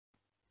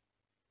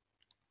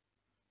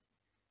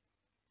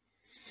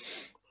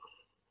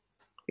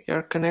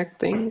are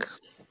connecting.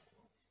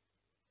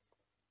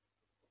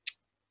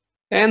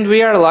 And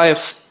we are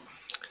live.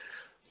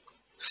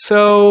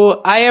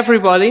 So, hi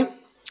everybody.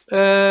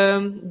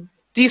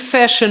 This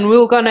session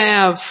we're gonna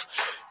have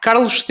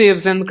Carlos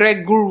Esteves and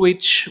Greg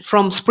Goorwitch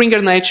from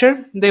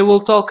SpringerNature. They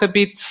will talk a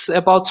bit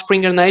about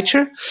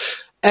SpringerNature.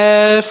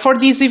 For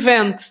this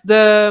event,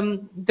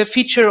 the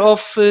feature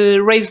of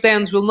raised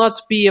hands will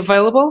not be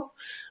available,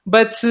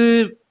 but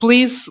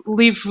please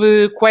leave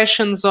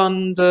questions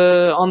on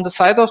the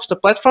side of the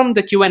platform,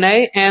 the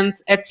Q&A, and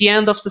at the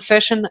end of the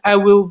session, I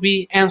will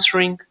be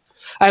asking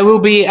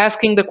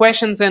the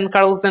questions, and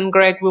Carlos and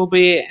Greg will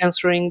be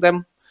answering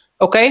them.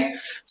 Okay,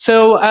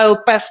 so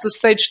I'll pass the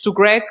stage to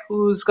Greg,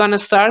 who's gonna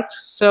start.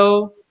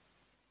 So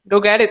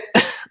go get it.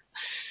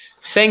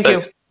 Thank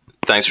you.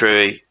 Thanks,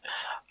 Rui.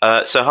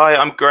 So hi,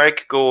 I'm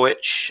Greg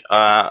Goorwitch.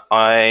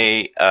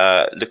 I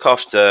look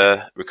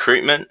after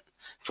recruitment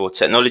for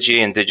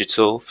technology and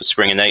digital for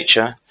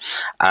SpringerNature.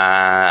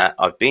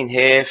 I've been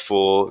here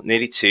for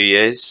nearly 2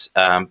 years,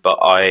 but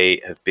I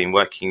have been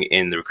working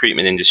in the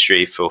recruitment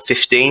industry for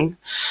 15,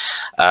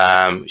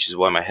 which is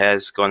why my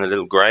hair's gone a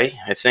little grey,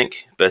 I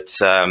think. But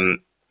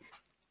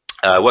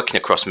working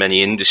across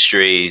many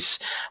industries,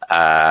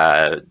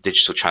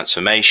 digital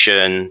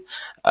transformation,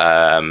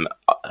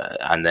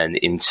 and then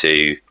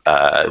into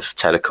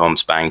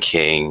telecoms,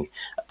 banking,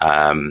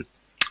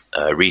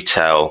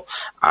 retail,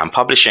 and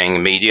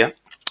publishing media,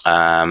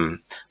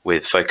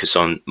 with focus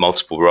on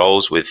multiple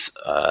roles with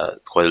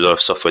quite a lot of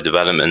software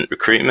development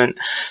recruitment.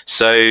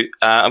 So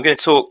I'm going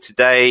to talk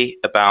today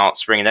about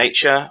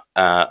SpringerNature.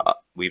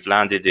 We've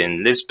landed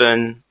in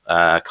Lisbon.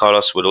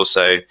 Carlos will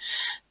also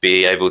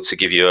be able to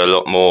give you a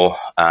lot more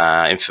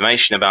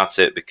information about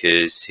it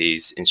because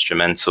he's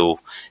instrumental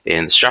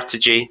in the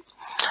strategy.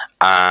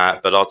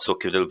 But I'll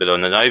talk a little bit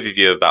on an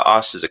overview about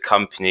us as a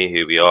company,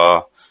 who we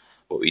are,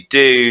 what we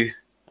do,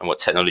 and what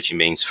technology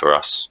means for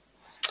us.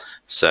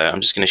 So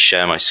I'm just going to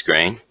share my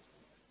screen.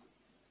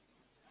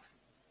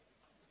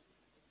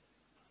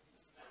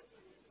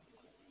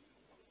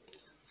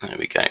 There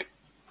we go.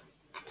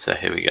 So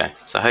here we go.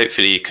 So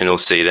hopefully you can all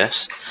see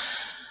this.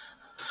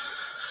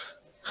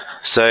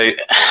 So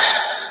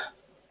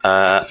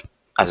as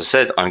I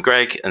said, I'm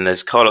Greg, and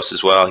there's Carlos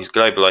as well. He's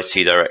Global IT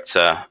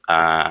Director,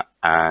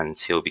 and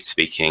he'll be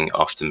speaking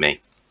after me.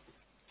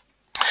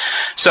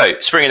 So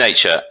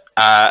SpringerNature,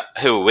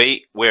 who are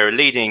we? We're a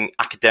leading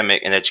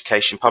academic and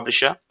education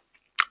publisher.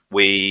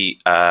 We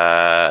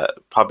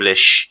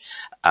publish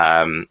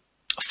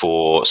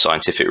for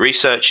scientific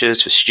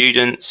researchers, for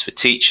students, for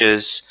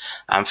teachers,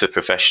 and for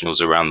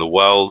professionals around the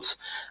world.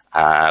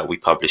 We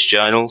publish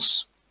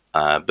journals,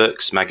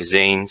 books,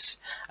 magazines,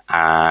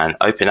 and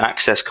open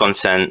access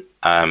content,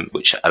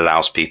 which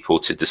allows people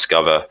to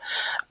discover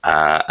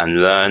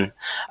and learn.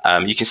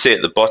 You can see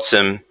at the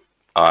bottom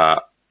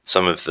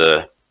some of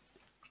the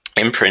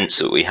imprints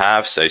that we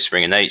have. So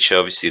SpringerNature,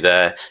 obviously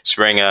there,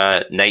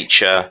 Springer,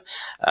 Nature,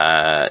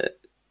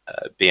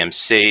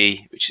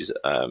 BMC, which is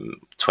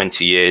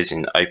 20 years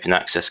in open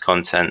access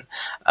content,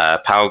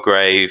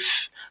 Palgrave,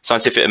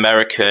 Scientific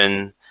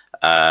American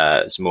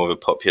is more of a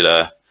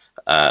popular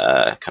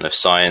kind of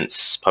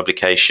science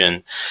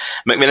publication.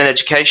 Macmillan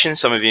Education,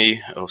 some of you,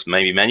 or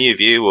maybe many of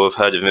you, will have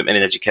heard of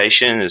Macmillan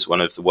Education as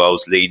one of the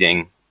world's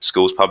leading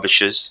schools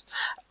publishers,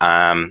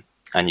 and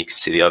you can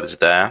see the others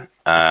there.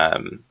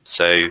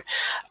 So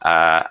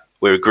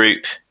we're a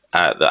group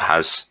that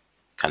has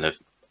kind of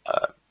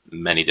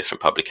many different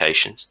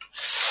publications.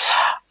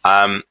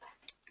 We're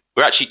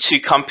actually two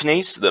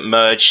companies that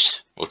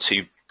merged, or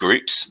two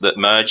groups that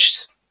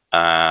merged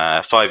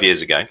 5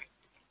 years ago.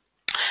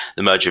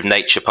 The merger of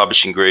Nature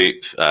Publishing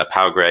Group,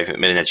 Palgrave,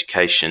 Macmillan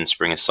Education,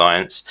 Springer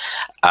Science,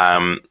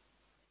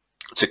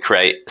 to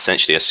create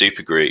essentially a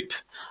super group,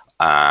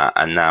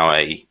 and now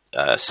a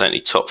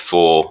certainly top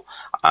 4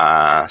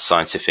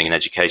 scientific and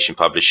education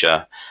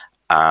publisher,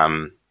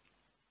 and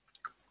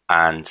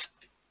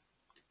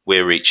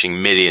we're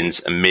reaching millions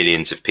and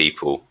millions of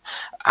people,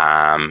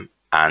 and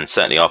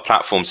certainly our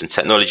platforms and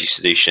technology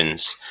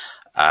solutions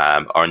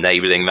are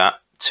enabling that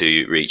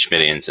to reach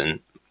millions, and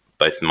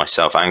both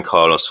myself and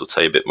Carlos will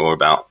tell you a bit more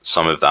about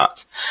some of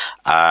that.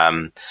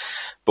 But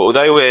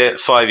although we're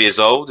 5 years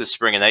old as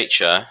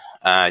SpringerNature,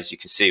 as you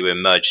can see, we're a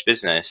merged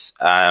business.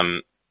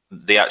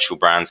 The actual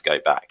brands go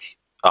back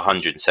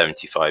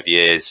 175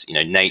 years. You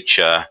know,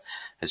 Nature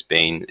is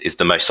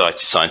the most cited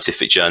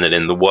scientific journal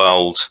in the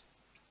world.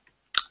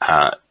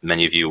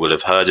 Many of you will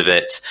have heard of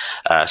it.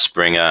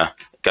 Springer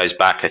goes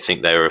back, I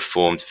think they were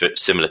formed for a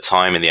similar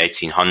time in the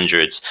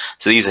 1800s.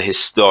 So these are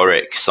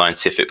historic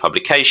scientific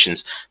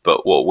publications.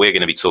 But what we're going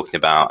to be talking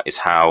about is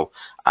how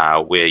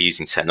we're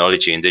using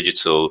technology and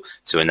digital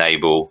to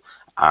enable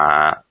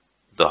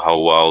the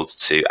whole world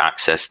to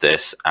access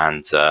this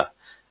and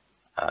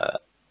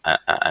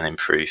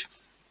improve.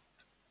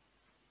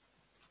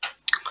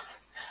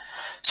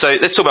 So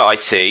let's talk about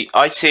IT.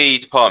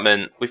 IT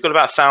department, we've got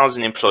about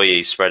 1,000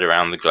 employees spread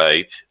around the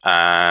globe.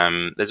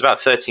 There's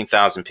about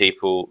 13,000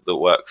 people that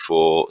work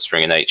for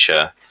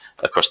SpringerNature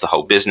across the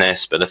whole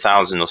business, but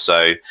 1,000 or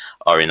so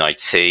are in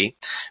IT.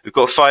 We've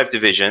got 5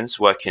 divisions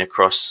working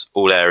across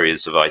all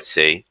areas of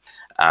IT,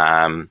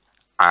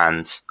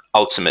 and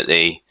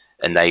ultimately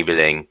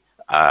enabling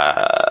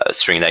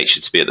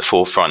SpringerNature to be at the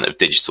forefront of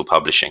digital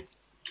publishing.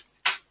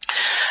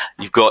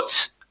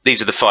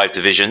 These are the 5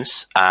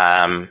 divisions.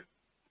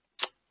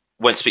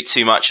 Won't speak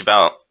too much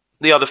about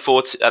the other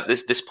 4 at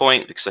this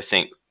point, because I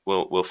think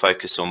we'll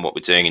focus on what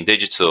we're doing in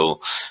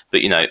digital.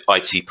 But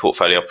IT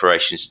portfolio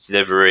operations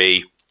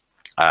delivery,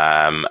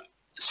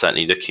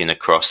 certainly looking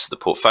across the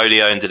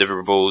portfolio and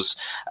deliverables,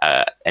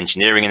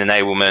 engineering and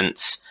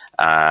enablement,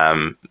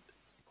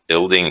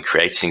 building and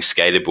creating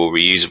scalable,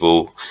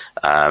 reusable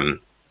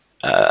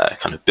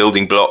kind of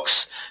building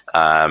blocks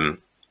that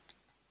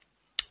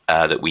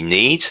we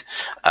need.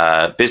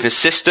 Business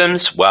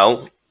systems,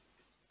 well,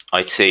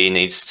 IT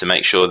needs to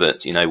make sure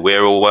that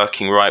we're all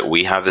working right.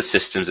 We have the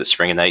systems at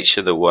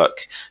SpringerNature that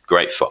work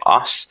great for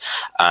us.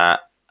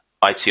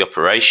 IT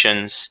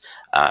operations,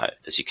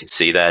 as you can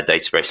see there,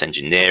 database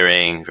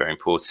engineering, very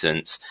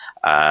important.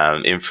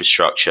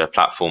 Infrastructure,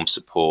 platform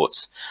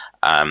support.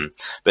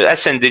 But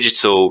SN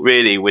Digital,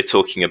 really, we're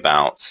talking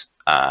about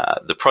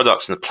the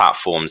products and the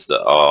platforms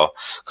that are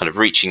kind of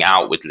reaching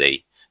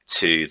outwardly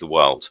to the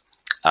world.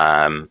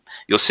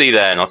 You'll see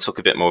there, and I'll talk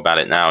a bit more about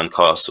it now, and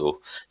Carlos will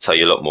tell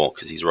you a lot more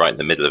because he's right in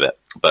the middle of it.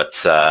 But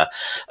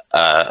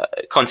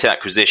content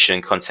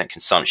acquisition, content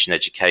consumption,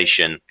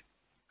 education,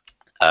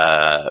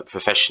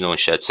 professional and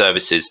shared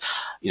services,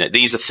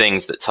 these are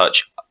things that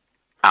touch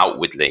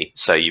outwardly.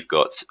 So you've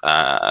got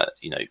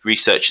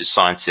researchers,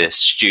 scientists,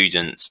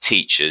 students,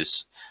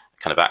 teachers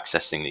kind of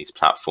accessing these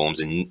platforms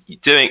and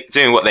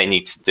doing what they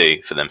need to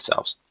do for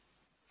themselves.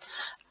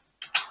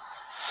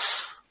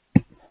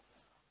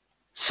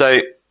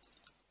 So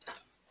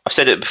I've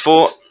said it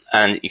before,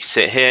 and you can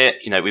see it here.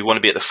 We want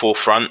to be at the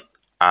forefront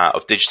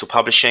of digital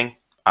publishing.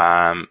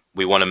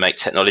 We want to make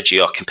technology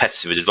our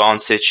competitive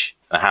advantage.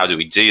 And how do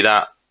we do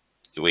that?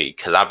 We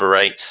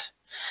collaborate.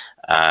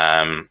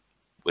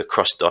 We're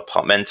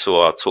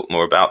cross-departmental. I'll talk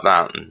more about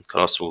that, and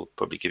Carlos will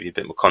probably give you a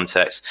bit more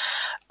context.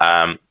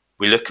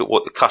 We look at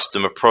what the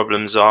customer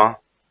problems are,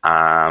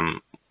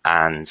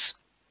 and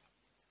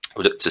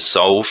we look to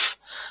solve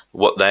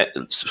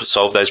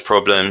those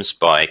problems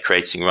by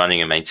creating,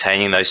 running, and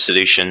maintaining those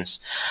solutions.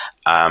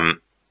 The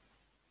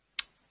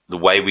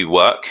way we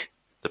work,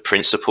 the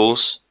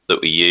principles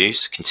that we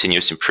use,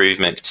 continuous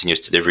improvement, continuous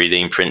delivery,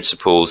 lean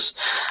principles,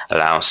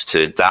 allow us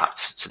to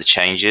adapt to the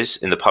changes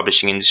in the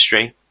publishing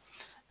industry.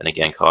 And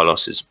again,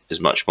 Carlos is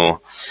much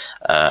more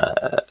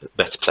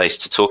better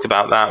placed to talk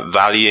about that.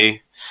 Value,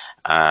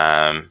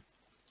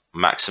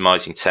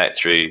 maximizing tech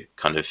through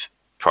kind of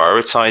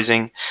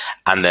prioritizing,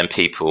 and then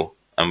people.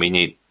 And we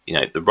need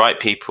the right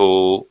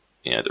people,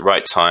 the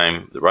right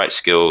time, the right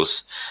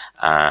skills,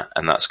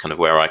 and that's kind of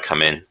where I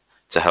come in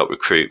to help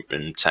recruit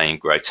and retain,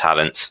 grow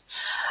talent,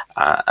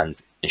 and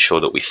ensure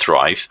that we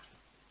thrive.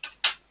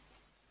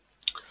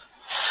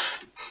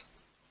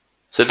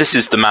 So this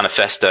is the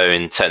manifesto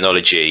in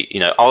technology.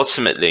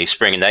 Ultimately,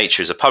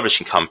 SpringerNature is a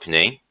publishing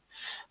company,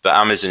 but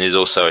Amazon is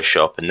also a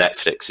shop, and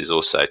Netflix is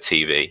also a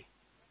TV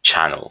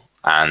channel,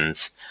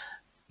 and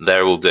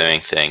they're all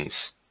doing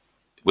things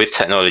with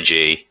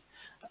technology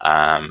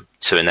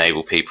to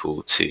enable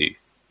people to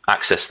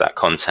access that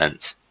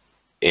content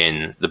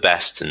in the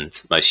best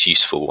and most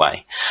useful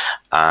way.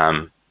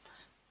 And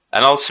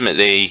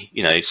ultimately,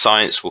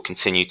 science will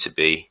continue to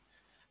be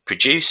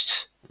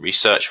produced,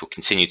 research will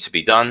continue to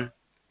be done,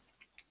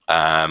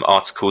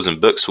 articles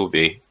and books will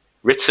be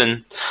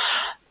written,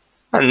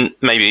 and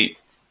maybe,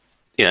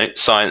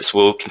 science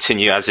will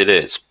continue as it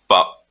is.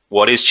 But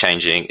what is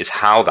changing is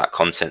how that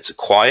content's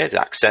acquired,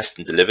 accessed,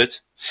 and delivered.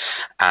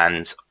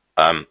 And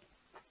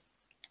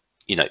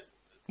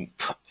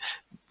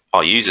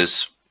our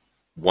users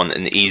want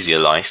an easier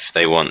life.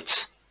 They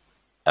want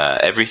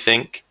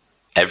everything,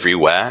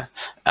 everywhere.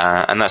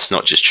 And that's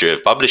not just true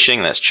of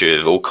publishing, that's true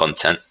of all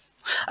content.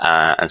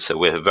 And so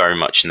we're very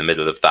much in the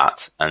middle of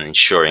that and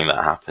ensuring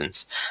that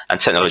happens. And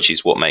technology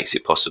is what makes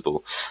it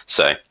possible.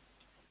 So,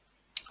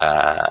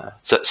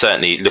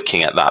 certainly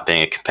looking at that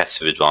being a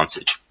competitive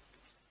advantage.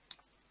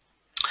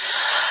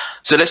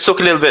 So let's talk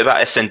a little bit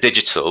about SN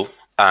Digital.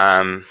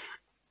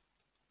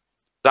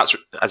 That's,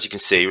 as you can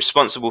see,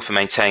 responsible for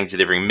maintaining,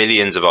 delivering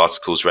millions of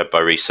articles read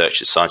by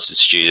researchers, scientists, and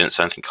students.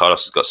 I think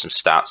Carlos has got some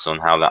stats on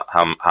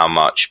how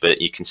much,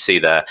 but you can see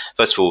there.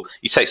 First of all,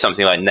 you take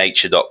something like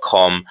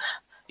nature.com,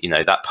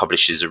 that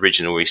publishes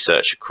original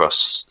research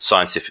across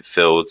scientific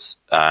fields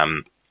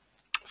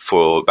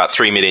for about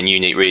 3 million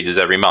unique readers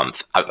every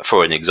month.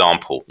 For an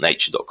example,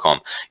 nature.com,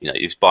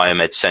 it's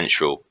Biomed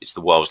Central. It's the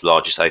world's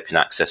largest open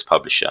access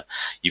publisher.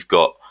 You've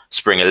got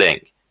Springer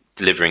Link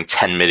delivering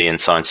 10 million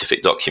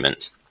scientific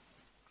documents.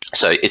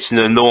 So it's an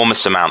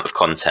enormous amount of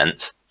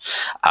content.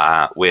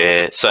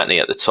 We're certainly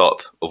at the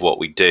top of what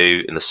we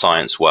do in the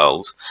science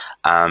world.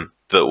 But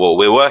But what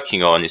we're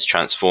working on is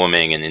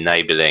transforming and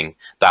enabling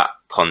that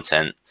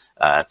content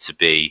to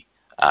be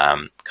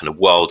kind of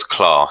world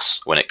class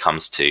when it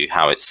comes to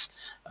how it's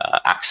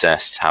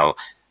accessed, how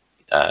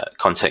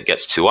content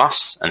gets to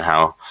us, and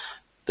how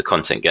the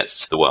content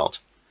gets to the world.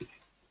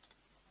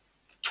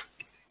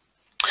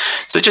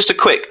 So just a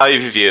quick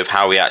overview of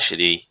how we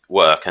actually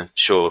work. I'm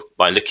sure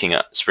by looking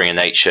at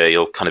SpringerNature,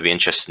 you'll kind of be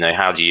interested to know,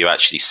 how do you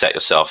actually set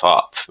yourself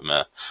up from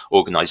an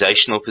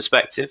organizational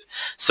perspective?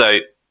 So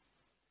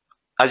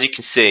as you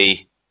can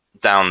see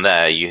down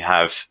there, you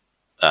have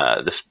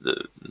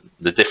the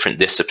different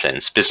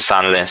disciplines: business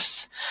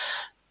analysts,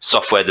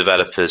 software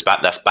developers,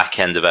 that's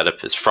back-end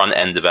developers,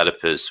 front-end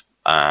developers.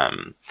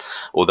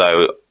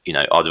 Although, you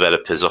know, our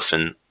developers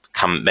often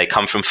may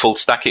come from full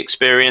stack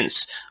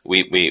experience,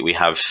 we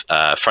have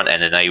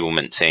front-end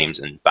enablement teams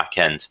and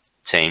back-end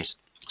teams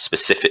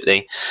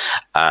specifically.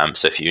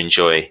 So if you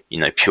enjoy, you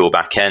know, pure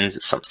back-end,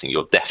 it's something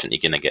you're definitely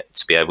going to get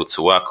to be able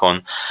to work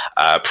on.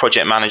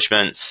 Project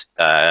management,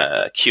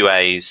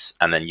 QAs,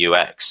 and then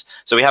UX.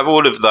 So we have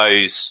all of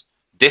those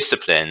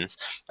disciplines,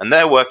 and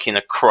they're working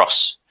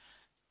across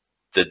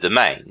the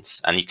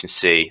domains. And you can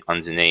see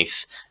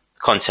underneath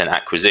content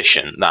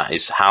acquisition, that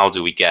is, how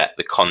do we get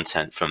the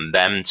content from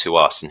them to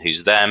us? And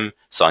who's them?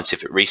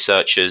 Scientific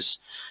researchers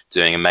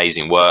doing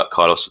amazing work.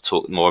 Carlos will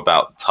talk more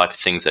about the type of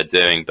things they're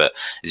doing. But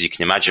as you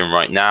can imagine,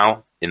 right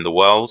now in the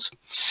world,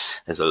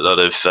 there's a lot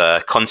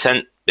of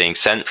content being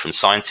sent from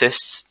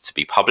scientists to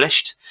be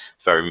published.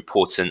 Very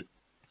important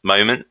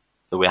moment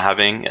that we're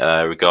having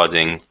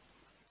regarding,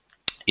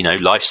 you know,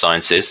 life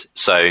sciences.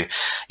 So,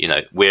 you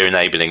know, we're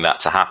enabling that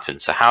to happen.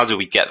 So how do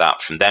we get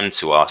that from them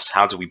to us?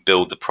 How do we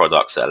build the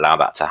products that allow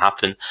that to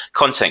happen?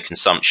 Content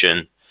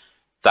consumption,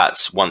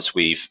 that's once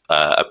we've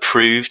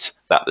approved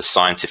that the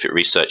scientific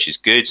research is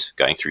good,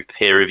 going through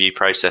peer review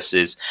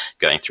processes,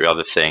 going through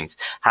other things.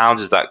 How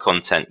does that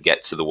content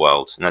get to the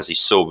world? And as you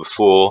saw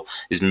before,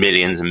 there's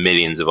millions and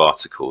millions of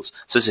articles.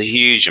 So it's a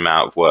huge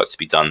amount of work to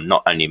be done,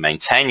 not only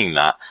maintaining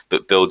that,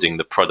 but building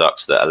the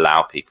products that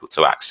allow people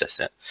to access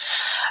it.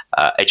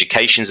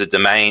 Education is a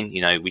domain.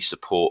 You know, we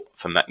support,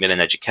 for Macmillan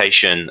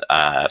Education,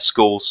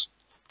 schools,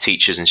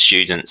 teachers and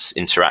students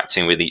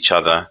interacting with each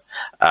other.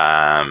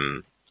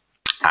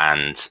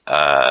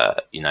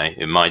 You know,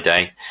 in my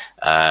day,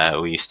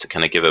 we used to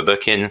kind of give a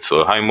book in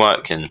for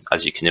homework. And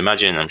as you can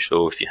imagine, I'm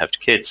sure if you have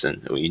kids,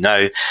 and you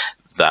know,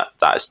 that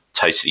has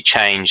totally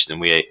changed, and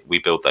we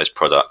build those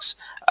products,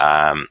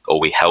 or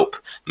we help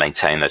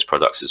maintain those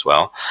products as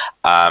well.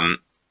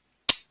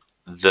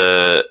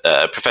 The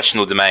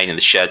professional domain and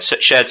the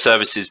shared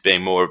services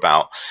being more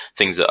about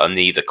things that are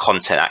neither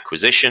content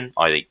acquisition,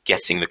 either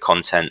getting the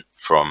content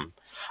from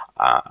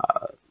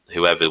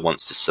whoever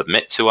wants to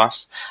submit to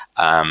us,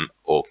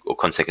 or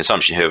content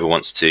consumption, whoever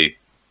wants to,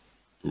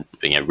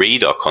 you know,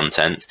 read our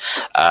content.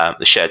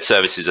 The shared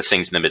services are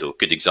things in the middle. A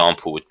good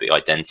example would be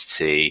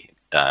identity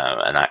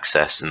and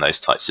access and those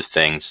types of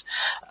things,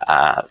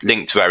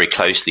 linked very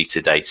closely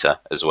to data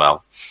as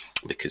well,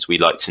 because we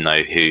like to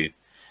know who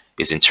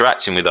is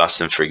interacting with us.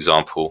 And for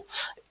example,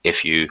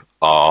 if you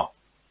are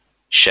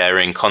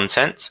sharing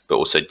content but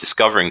also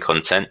discovering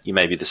content, you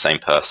may be the same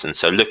person.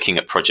 So looking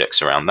at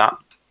projects around that.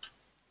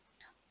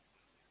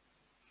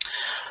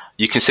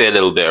 You can see a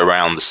little bit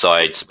around the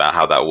sides about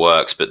how that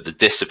works, but the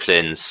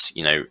disciplines,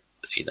 you know,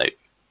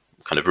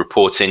 kind of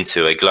report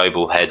into a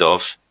global head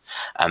of,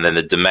 and then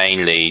the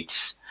domain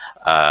leads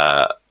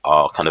are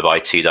kind of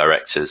IT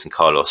directors, and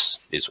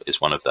Carlos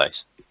is one of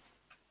those.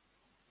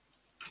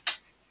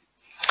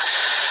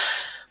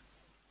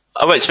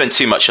 I won't spend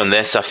too much on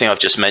this. I think I've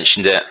just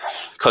mentioned it.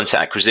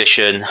 Content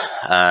acquisition,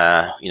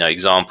 you know,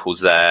 examples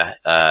there.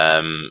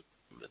 A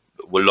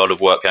lot of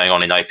work going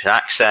on in open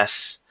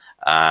access.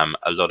 A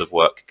lot of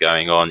work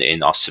going on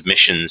in our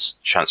submissions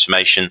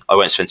transformation. I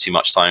won't spend too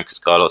much time because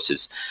Carlos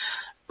is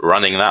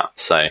running that,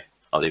 so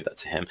I'll leave that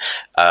to him.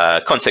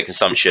 Content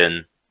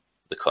consumption,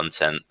 the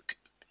content.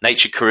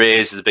 Nature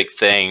careers is a big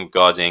thing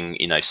regarding,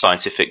 you know,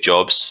 scientific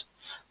jobs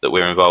that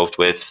we're involved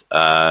with,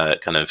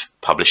 kind of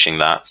publishing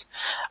that.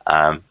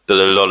 But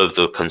a lot of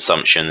the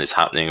consumption is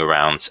happening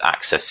around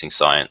accessing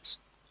science.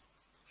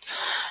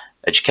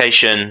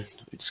 Education,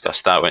 we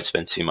discussed that, won't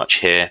spend too much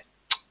here.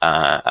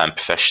 And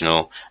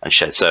professional and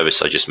shared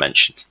service I just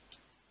mentioned.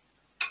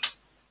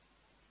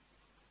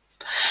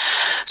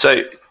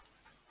 So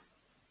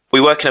we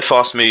work in a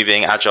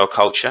fast-moving, agile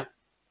culture.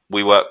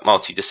 We work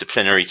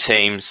multidisciplinary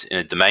teams in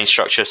a domain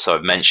structure, so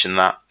I've mentioned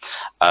that.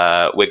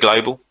 We're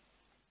global.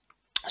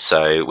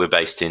 So we're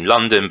based in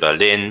London,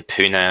 Berlin,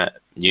 Pune,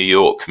 New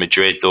York,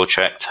 Madrid,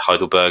 Dordrecht,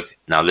 Heidelberg,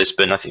 now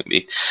Lisbon. I think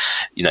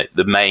you know,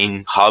 the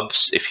main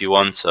hubs, if you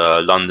want,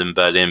 are London,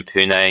 Berlin,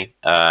 Pune,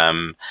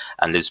 and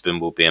Lisbon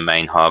will be a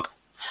main hub.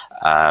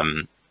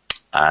 We've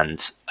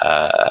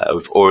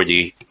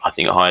already, I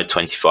think, hired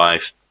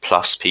 25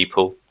 plus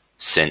people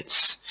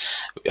since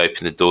we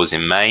opened the doors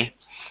in May,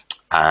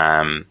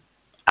 and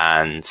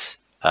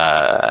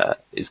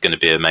is going to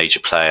be a major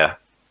player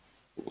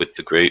with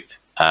the group.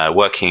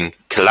 Working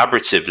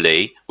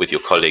collaboratively with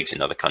your colleagues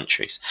in other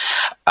countries.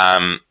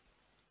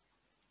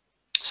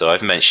 So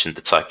I've mentioned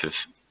the type of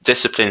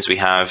disciplines we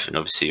have, and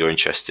obviously you're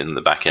interested in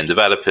the back-end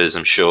developers,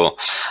 I'm sure.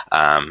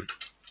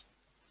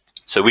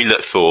 So we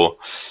look for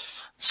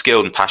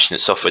skilled and passionate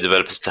software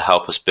developers to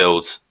help us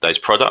build those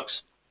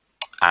products.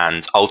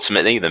 And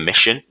ultimately, the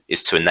mission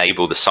is to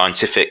enable the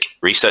scientific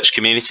research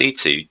community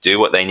to do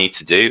what they need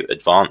to do,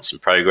 advance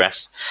and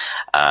progress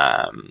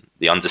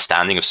the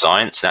understanding of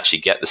science, and actually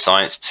get the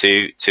science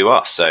to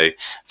us. So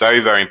very,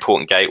 very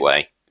important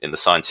gateway in the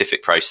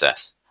scientific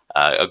process.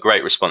 A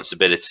great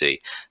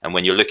responsibility. And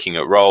when you're looking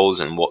at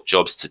roles and what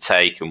jobs to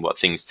take and what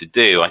things to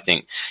do, I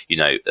think,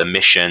 a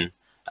mission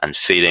and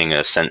feeling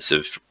a sense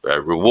of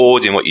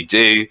reward in what you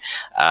do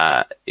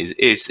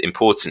is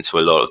important to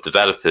a lot of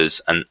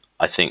developers. And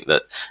I think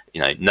that,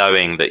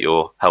 knowing that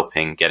you're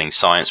helping getting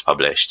science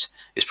published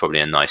is probably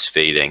a nice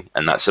feeling.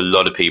 And that's a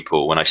lot of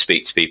people. When I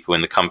speak to people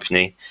in the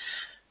company,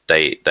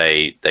 they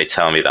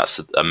tell me that's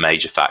a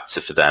major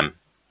factor for them,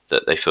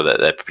 that they feel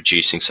that they're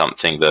producing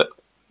something that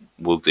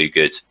will do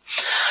good.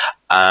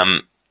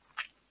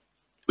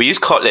 We use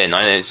Kotlin.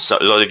 I know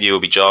a lot of you will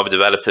be Java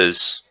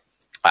developers,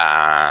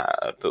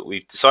 but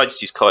we've decided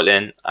to use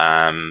Kotlin.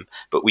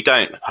 But we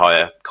don't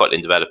hire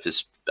Kotlin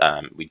developers.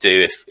 We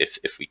do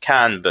if we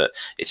can, but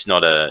it's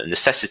not a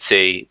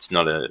necessity.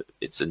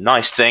 It's a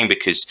nice thing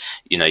because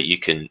you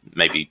can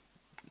maybe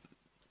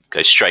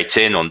go straight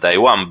in on day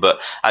one. But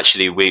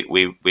actually,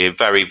 we're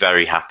very,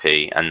 very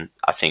happy, and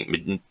I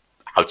think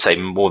I would say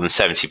more than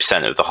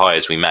 70% of the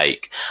hires we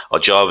make are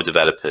Java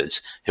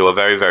developers who are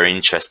very, very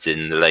interested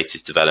in the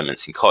latest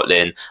developments in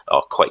Kotlin,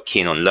 are quite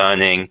keen on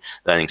learning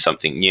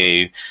something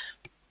new.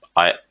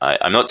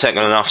 I'm not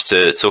technical enough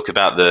to talk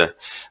about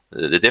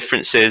the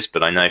differences,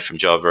 but I know from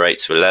Java 8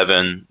 to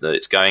 11 that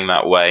it's going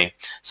that way.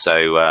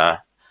 So,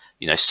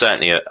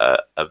 certainly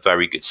a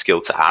very good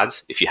skill to add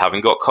if you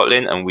haven't got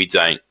Kotlin, and we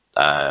don't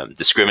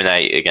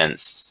discriminate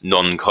against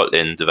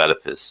non-Kotlin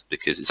developers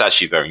because it's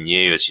actually very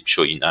new, as I'm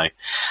sure you know,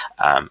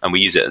 and we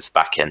use it as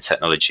back-end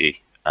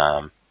technology.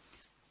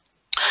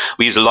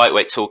 We use a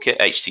lightweight toolkit,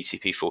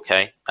 HTTP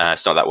 4K.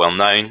 It's not that well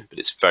known, but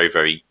it's very,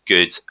 very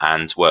good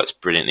and works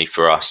brilliantly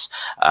for us.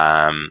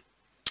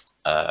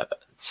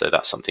 So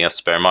that's something else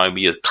to bear in mind.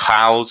 We use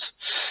cloud,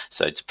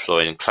 so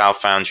deployed in Cloud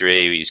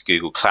Foundry. We use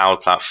Google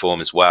Cloud Platform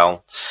as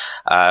well.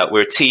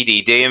 We're a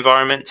TDD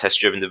environment,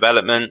 test-driven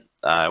development,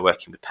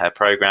 working with pair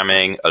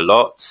programming a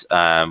lot.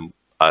 I'll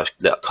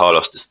let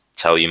Carlos just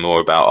tell you more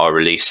about our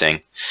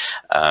releasing,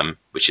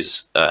 which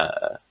is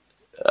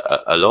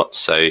a lot,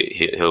 so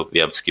he'll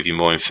be able to give you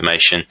more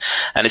information.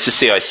 And it's a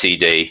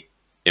CI/CD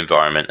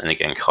environment, and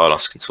again,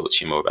 Carlos can talk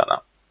to you more about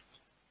that.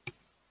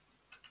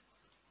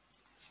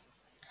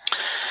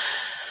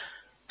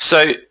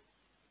 So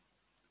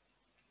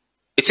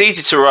it's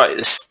easy to write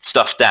this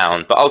stuff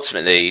down, but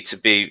ultimately, to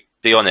be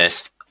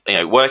honest,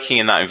 working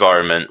in that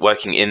environment,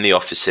 working in the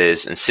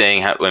offices, and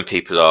seeing how when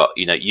people are,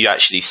 you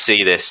actually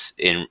see this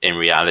in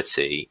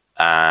reality.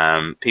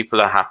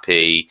 People are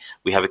happy.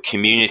 We have a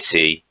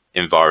community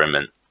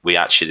environment. We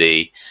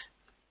actually,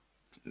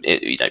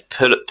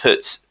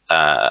 put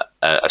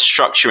a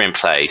structure in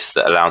place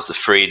that allows the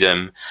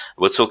freedom.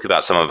 We'll talk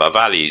about some of our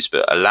values,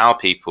 but allow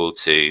people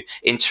to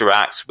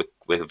interact.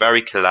 We're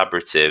very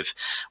collaborative.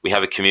 We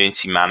have a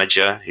community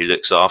manager who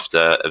looks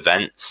after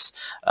events,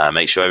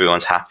 make sure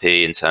everyone's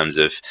happy in terms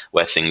of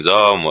where things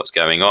are and what's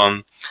going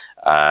on.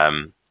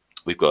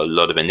 We've got a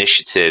lot of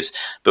initiatives,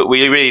 but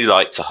we really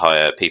like to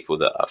hire people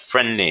that are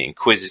friendly,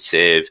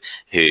 inquisitive,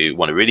 who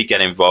want to really get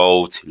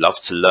involved, who love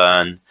to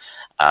learn.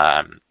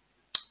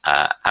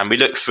 And we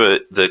look for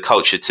the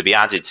culture to be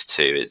added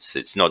to.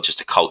 It's not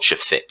just a culture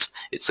fit,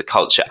 it's a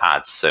culture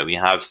add. So we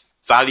have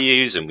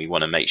values, and we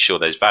want to make sure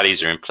those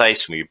values are in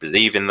place and we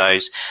believe in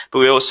those, but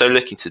we're also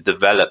looking to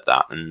develop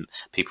that and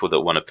people that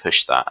want to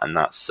push that, and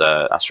that's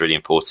really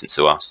important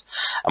to us.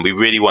 And we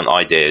really want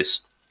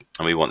ideas,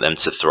 and we want them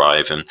to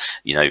thrive, and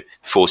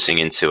forcing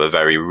into a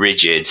very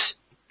rigid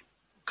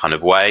kind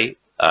of way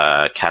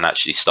can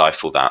actually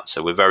stifle that.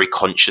 So we're very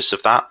conscious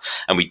of that,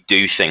 and we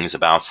do things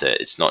about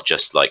it. It's not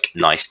just like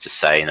nice to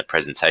say in a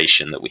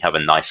presentation that we have a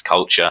nice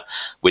culture.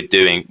 We're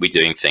doing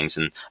things,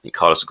 and I think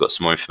Carlos has got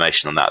some more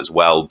information on that as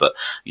well. But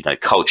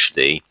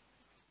culturally,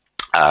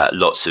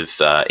 lots of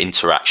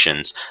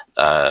interactions,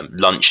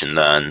 lunch and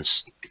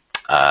learns,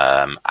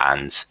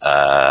 and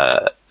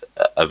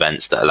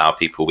events that allow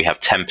people. We have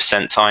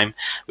 10% time,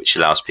 which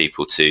allows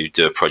people to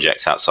do a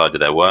project outside of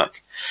their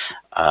work.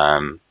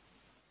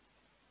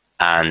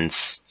 And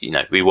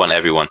we want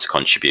everyone to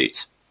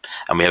contribute,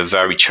 and we have a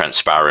very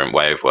transparent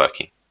way of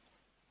working.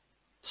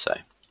 So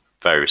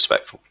very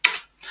respectful.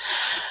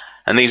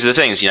 And these are the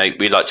things,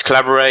 we like to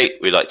collaborate,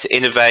 we like to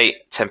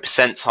innovate.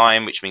 10%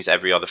 time, which means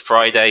every other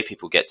Friday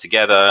people get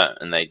together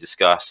and they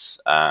discuss,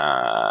 they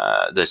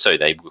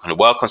kind of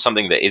work on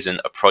something that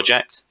isn't a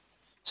project.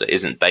 So it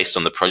isn't based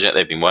on the project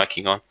they've been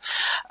working on.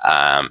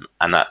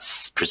 And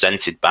that's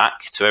presented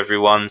back to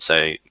everyone. So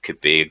it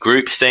could be a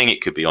group thing. It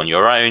could be on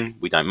your own.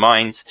 We don't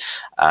mind.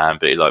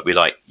 But we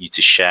like you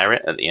to share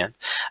it at the end.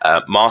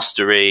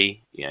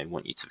 Mastery, we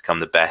want you to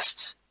become the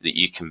best that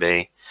you can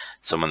be.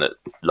 Someone that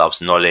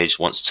loves knowledge,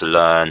 wants to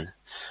learn.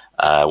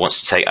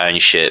 wants to take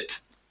ownership,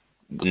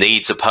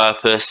 needs a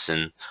purpose.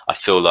 And I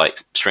feel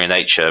like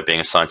SpringerNature, being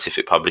a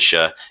scientific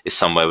publisher, is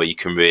somewhere where you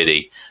can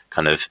really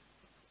kind of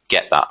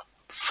get that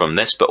from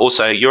this, but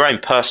also your own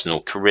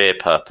personal career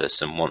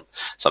purpose and want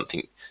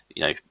something,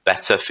 you know,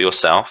 better for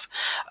yourself.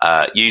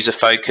 User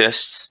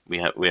focused.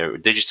 We're a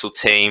digital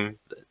team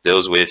that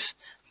deals with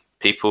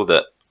people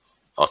that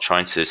are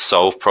trying to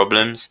solve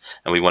problems,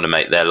 and we want to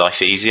make their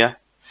life easier.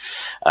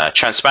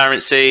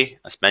 Transparency,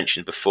 as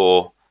mentioned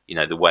before, you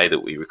know, the way that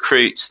we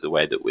recruit, the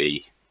way that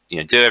we, you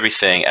know, do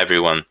everything.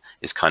 Everyone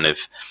is kind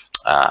of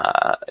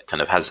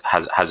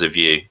has a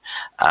view,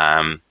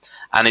 and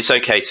it's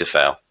okay to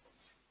fail.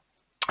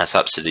 That's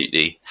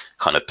absolutely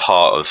kind of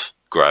part of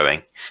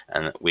growing,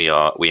 and we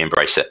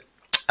embrace it.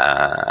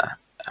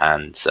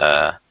 And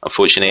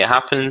unfortunately, it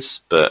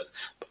happens, but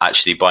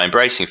actually, by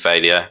embracing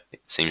failure,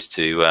 it seems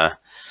to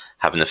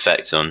have an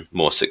effect on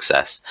more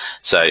success.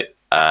 So,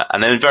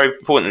 and then very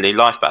importantly,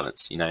 life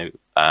balance. You know,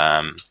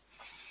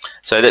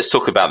 so let's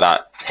talk about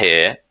that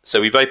here.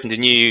 So we've opened a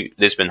new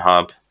Lisbon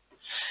hub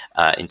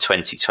in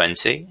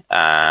 2020.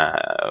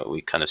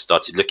 We kind of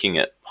started looking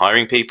at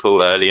hiring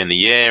people early in the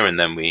year, and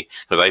then we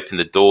kind of opened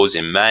the doors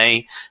in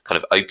May, kind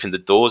of opened the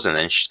doors and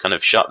then kind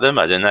of shut them.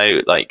 I don't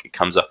know, like it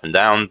comes up and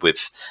down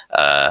with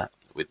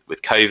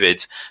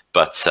COVID,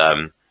 but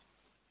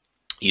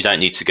you don't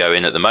need to go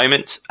in at the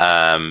moment,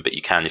 but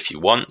you can if you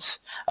want,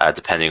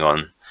 depending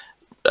on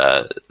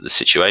the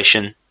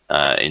situation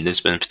in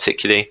Lisbon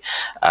particularly.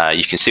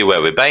 You can see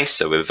where we're based,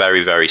 so we're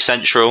very, very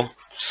central.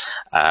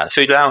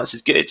 Food allowance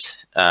is good.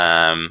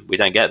 We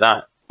don't get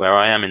that where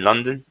I am in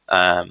London.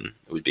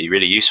 It would be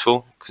really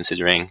useful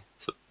considering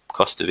the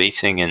cost of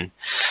eating and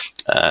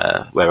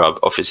where our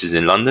office is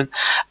in London.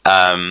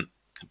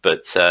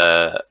 But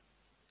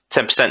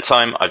 10%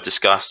 time I've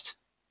discussed.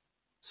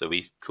 So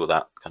we call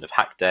that kind of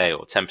hack day,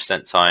 or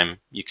 10% time.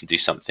 You can do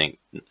something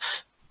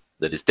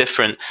that is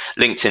different.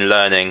 LinkedIn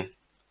Learning,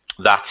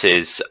 that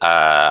is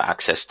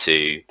access to,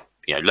 you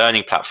know,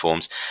 learning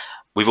platforms.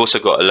 We've also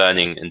got a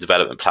learning and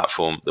development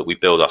platform that we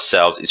build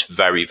ourselves. It's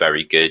very,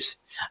 very good.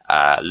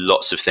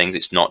 Lots of things.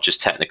 It's not just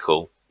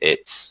technical.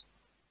 It's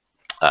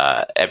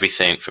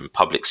everything from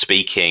public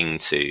speaking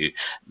to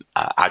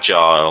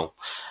agile.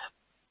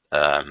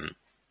 You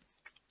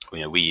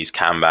know, we use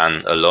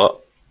Kanban a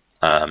lot.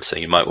 So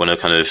you might want to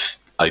kind of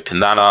open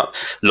that up.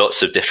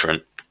 Lots of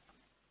different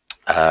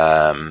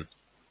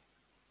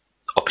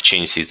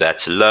opportunities there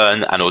to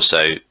learn and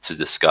also to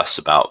discuss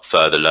about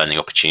further learning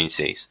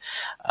opportunities.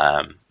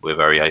 We're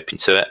very open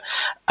to it.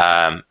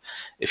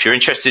 If you're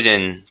interested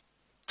in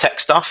tech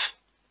stuff,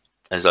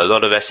 there's a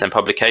lot of SM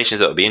publications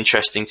that will be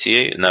interesting to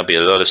you, and there'll be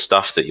a lot of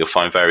stuff that you'll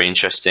find very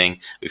interesting.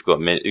 We've got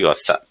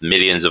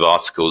millions of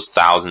articles,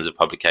 thousands of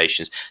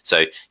publications.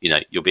 So, you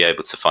know, you'll be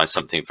able to find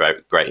something of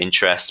very great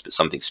interest, but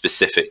something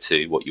specific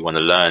to what you want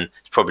to learn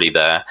is probably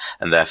there,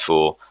 and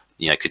therefore,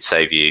 you know, could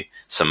save you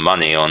some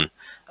money on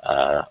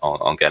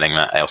getting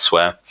that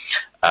elsewhere.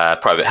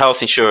 Private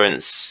health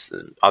insurance,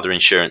 other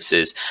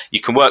insurances.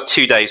 You can work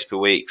 2 days per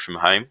week from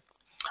home,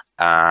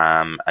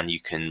 and you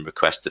can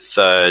request a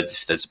third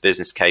if there's a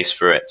business case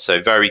for it.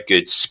 So very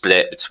good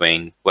split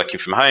between working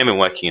from home and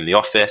working in the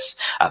office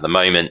at the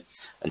moment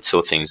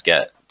until things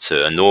get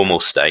to a normal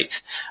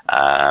state.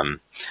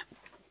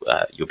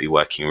 You'll be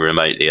working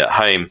remotely at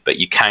home, but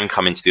you can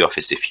come into the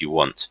office if you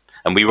want.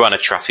 And we run a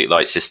traffic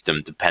light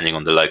system depending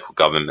on the local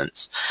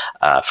governments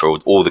for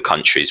all the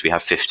countries. We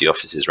have 50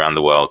 offices around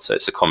the world, so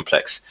it's a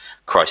complex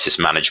crisis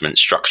management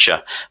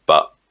structure,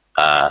 but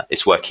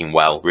it's working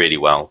well, really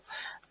well.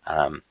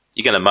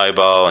 You get a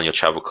mobile, and your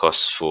travel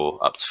costs for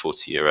up to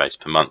 €40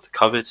 per month are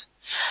covered.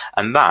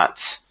 And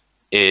that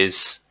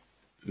is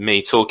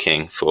me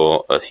talking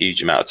for a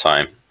huge amount of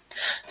time.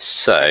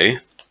 So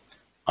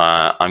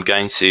I'm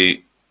going to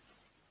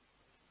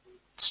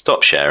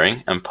stop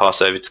sharing and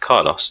pass over to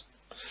Carlos.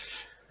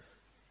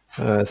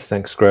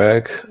 Thanks,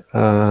 Greg.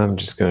 I'm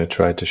just going to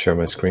try to share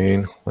my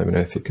screen. Let me know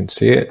if you can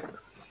see it.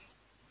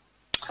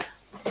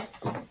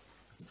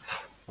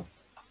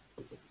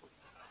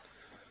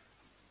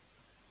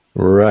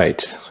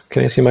 Right.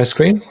 Can you see my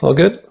screen? All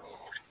good?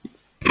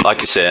 I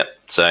can see it.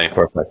 So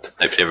perfect.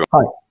 Hopefully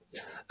everyone.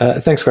 Hi.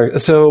 Thanks, Greg.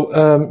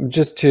 So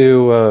just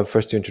to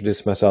first to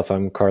introduce myself,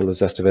 I'm Carlos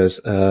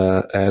Esteves.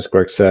 As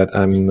Greg said,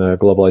 I'm the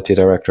Global IT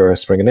Director at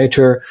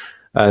SpringerNature.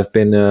 I've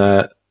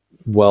been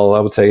I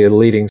would say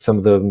leading some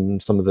of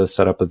the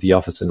setup of the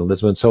office in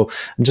Lisbon. So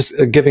I'm just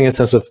giving a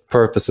sense of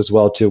purpose as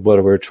well to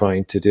what we're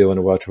trying to do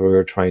and what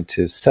we're trying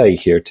to say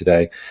here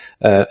today.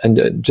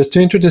 And just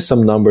to introduce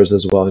some numbers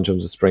as well in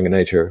terms of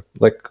SpringerNature.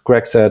 Like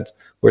Greg said,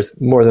 we're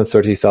more than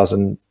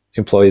 30,000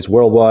 employees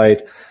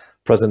worldwide,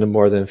 present in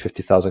more than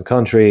 50,000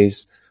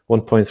 countries,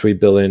 1.3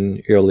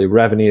 billion yearly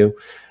revenue.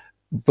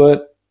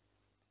 But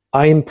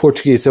I'm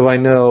Portuguese, so I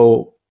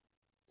know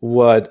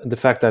what the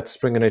fact that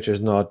SpringerNature is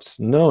not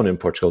known in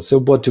Portugal. So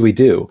what do we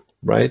do,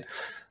 right?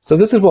 So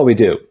this is what we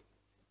do.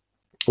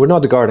 We're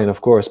not the Guardian, of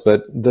course,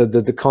 but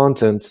the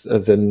content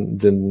of the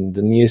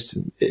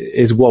news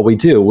is what we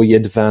do. We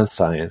advance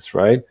science,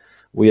 right?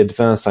 We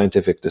advance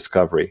scientific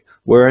discovery.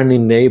 We're an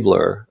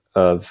enabler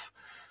of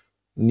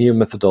new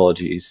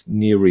methodologies,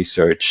 new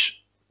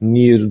research,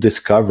 new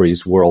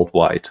discoveries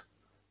worldwide.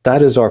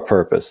 That is our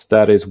purpose.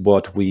 That is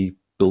what we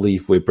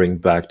believe we bring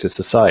back to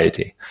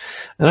society.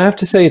 And I have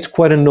to say, it's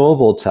quite a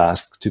noble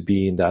task to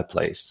be in that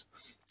place.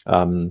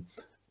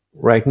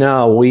 Right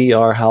now, we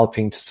are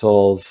helping to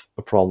solve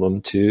a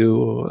problem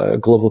to a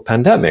global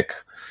pandemic.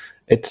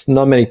 It's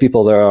not many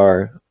people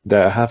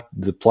that have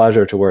the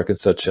pleasure to work in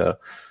such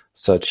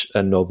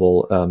a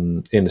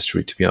noble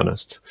industry, to be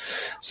honest.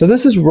 So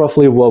this is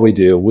roughly what we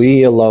do.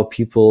 We allow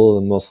people,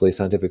 mostly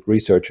scientific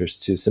researchers,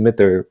 to submit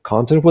their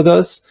content with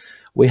us.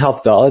 We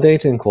help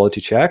validate and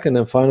quality check, and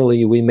then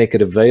finally we make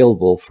it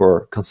available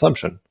for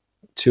consumption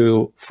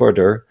to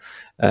further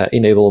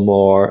enable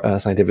more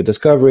scientific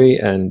discovery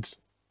and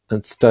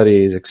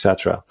studies,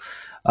 etc.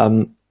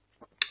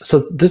 So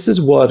this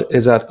is what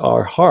is at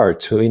our heart,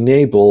 to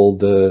enable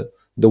the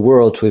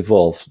world to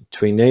evolve,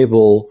 to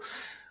enable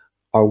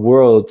our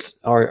world,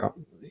 the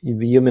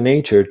human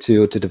nature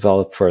to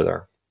develop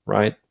further,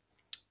 right?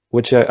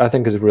 Which I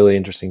think is really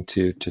interesting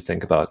to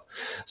think about.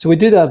 So we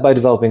do that by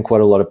developing quite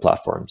a lot of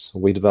platforms.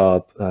 We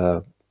develop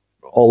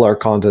all our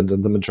content,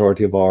 and the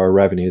majority of our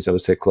revenues, I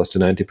would say close to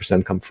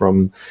 90%, come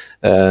from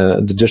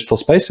the digital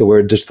space. So we're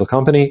a digital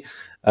company.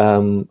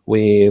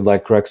 We,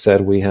 like Greg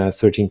said, we have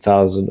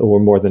 13,000 or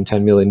more than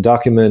 10 million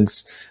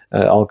documents.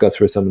 I'll go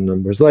through some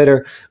numbers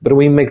later, but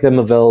we make them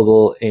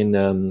available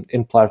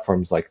in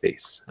platforms like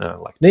these,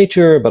 like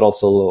Nature, but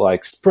also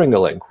like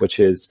SpringerLink, which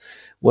is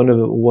one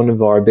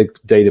of our big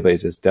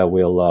databases that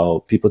we allow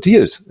people to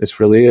use. It's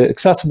really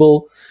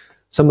accessible.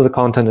 Some of the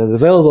content is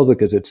available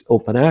because it's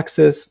open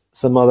access.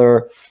 Some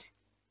other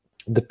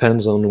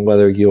depends on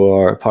whether you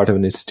are part of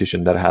an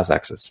institution that has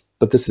access.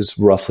 But this is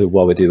roughly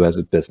what we do as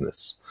a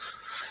business.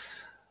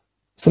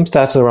 Some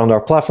stats around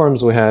our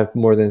platforms: we have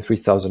more than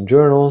 3,000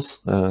 journals.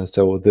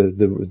 So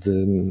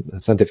the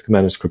scientific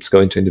manuscripts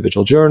go into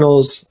individual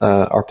journals.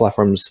 Our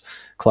platforms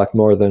collect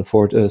more than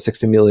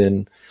 60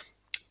 million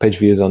page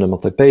views on a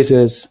monthly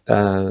basis.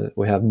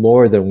 We have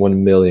more than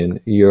 1 million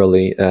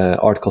yearly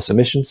article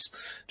submissions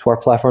to our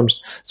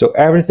platforms. So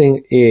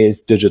everything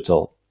is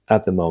digital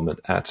at the moment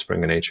at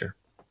SpringerNature.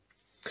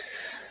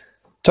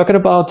 Talking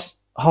about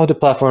how the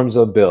platforms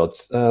are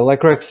built. Like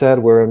Greg said,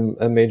 we're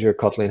a major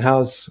Kotlin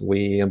house.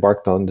 We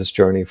embarked on this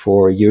journey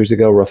 4 years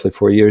ago, roughly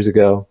 4 years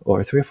ago,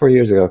 or 3 or 4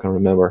 years ago, I can't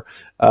remember.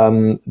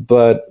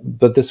 But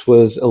this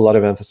was a lot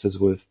of emphasis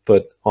we've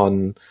put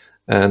on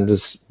and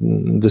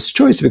this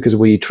choice because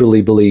we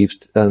truly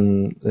believed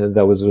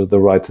that was the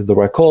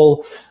right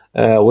call.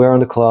 We're on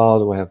the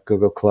cloud. We have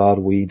Google Cloud.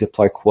 We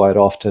deploy quite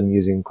often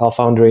using Cloud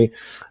Foundry.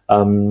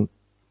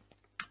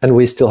 And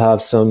we still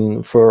have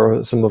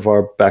for some of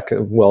our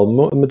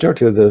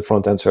majority of the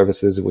front-end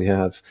services, we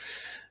have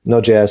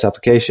Node.js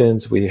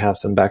applications. We have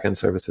some back-end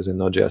services in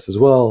Node.js as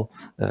well,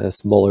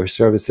 smaller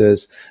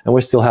services. And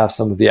we still have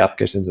some of the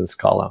applications in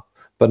Scala.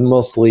 But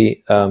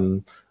mostly,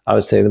 I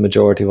would say the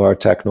majority of our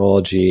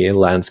technology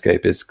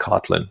landscape is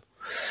Kotlin.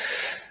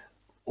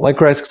 Like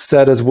Greg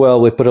said as well,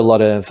 we put a lot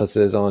of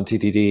emphasis on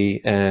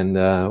TDD,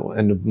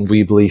 and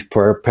we believe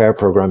pair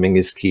programming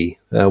is key.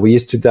 We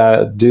used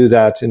to do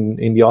that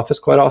in the office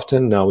quite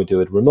often. Now we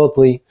do it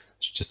remotely.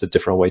 It's just a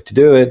different way to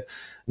do it.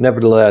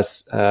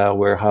 Nevertheless,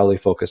 we're highly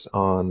focused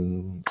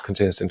on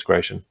continuous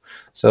integration.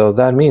 So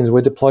that means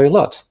we deploy a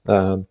lot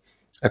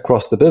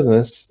across the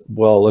business.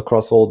 Well,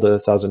 across all the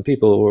 1,000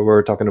 people,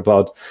 we're talking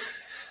about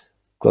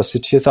close to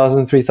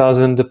 2,000,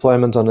 3,000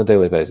 deployments on a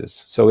daily basis.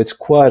 So it's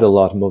quite a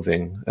lot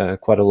moving,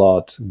 quite a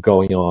lot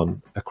going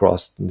on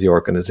across the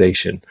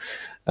organization.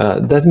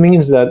 This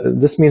means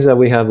that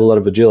we have a lot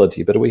of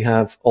agility, but we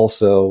have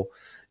also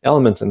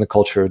elements in the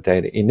culture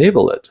that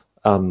enable it.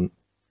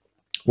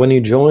 When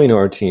you join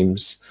our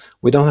teams,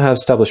 we don't have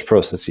established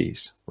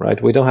processes,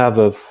 right? We don't have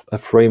a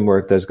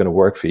framework that's going to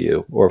work for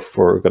you or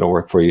going to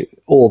work for you,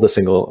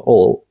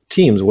 all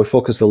teams. We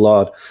focus a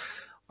lot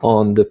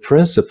on the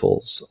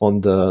principles, on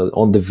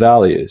the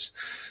values.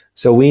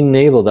 So we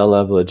enable that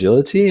level of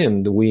agility,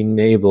 and we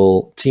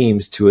enable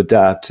teams to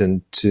adapt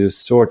and to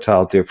sort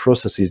out their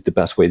processes the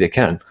best way they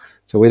can.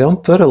 So we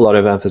don't put a lot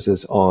of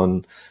emphasis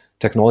on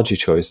technology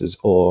choices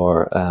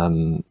or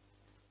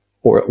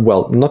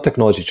not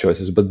technology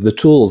choices, but the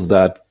tools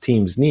that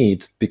teams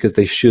need, because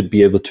they should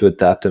be able to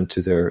adapt them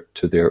to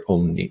their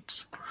own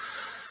needs.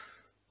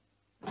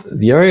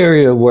 The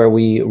area where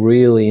we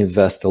really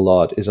invest a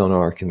lot is on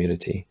our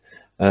community.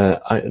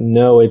 I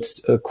know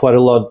it's quite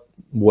a lot.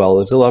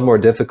 Well, it's a lot more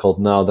difficult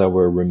now that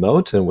we're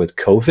remote and with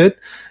COVID.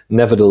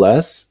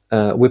 Nevertheless,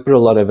 we put a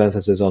lot of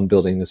emphasis on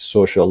building the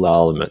social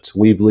element.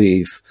 We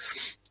believe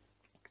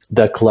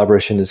that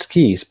collaboration is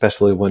key,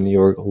 especially when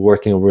you're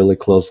working really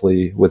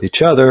closely with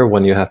each other,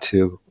 when you have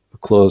to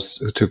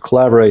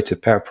collaborate, to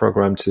pair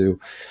program, to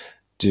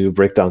do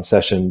breakdown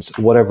sessions,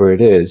 whatever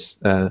it is.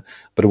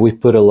 But we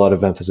put a lot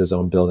of emphasis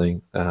on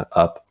building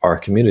up our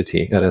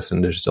community at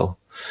SN Digital.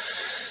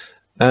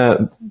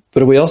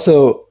 But we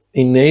also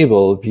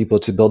enable people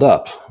to build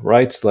up,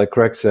 right? Like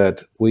Greg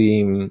said,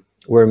 we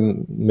we're a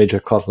major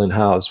Kotlin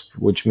house,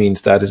 which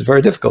means that it's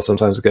very difficult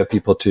sometimes to get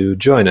people to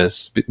join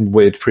us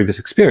with previous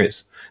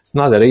experience. It's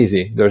not that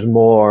easy. There's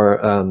more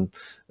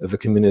of a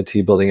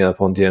community building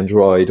up on the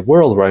Android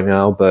world right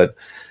now, but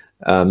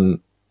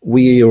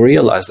we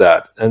realize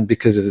that. And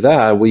because of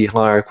that, we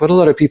hire quite a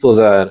lot of people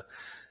that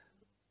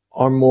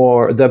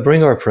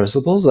bring our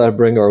principles, that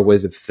bring our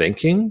ways of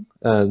thinking,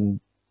 and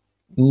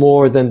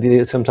more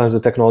than sometimes the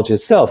technology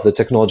itself, the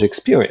technology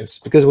experience,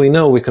 because we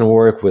know we can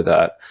work with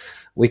that.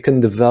 We can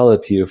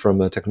develop you from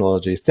a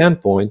technology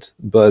standpoint,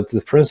 but the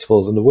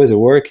principles and the ways of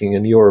working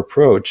and your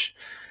approach,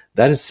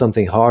 that is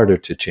something harder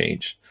to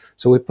change.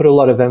 So we put a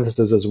lot of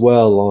emphasis as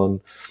well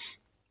on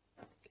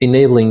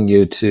enabling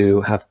you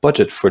to have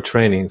budget for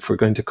training, for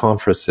going to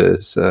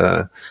conferences,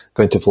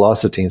 going to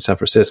Velocity in San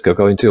Francisco,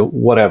 going to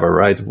whatever,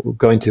 right?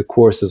 Going to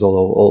courses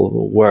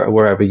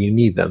wherever you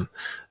need them.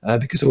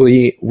 Because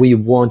we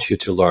want you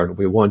to learn,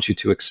 we want you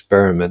to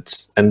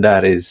experiment, and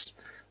that is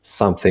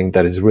something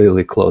that is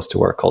really close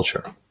to our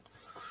culture.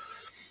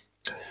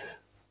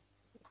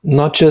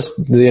 Not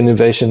just the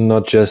innovation,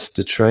 not just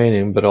the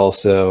training, but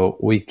also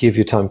we give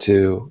you time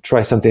to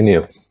try something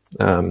new.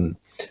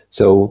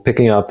 So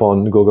picking up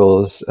on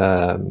Google's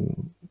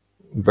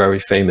very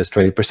famous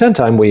 20%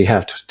 time, we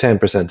have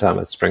 10% time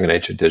at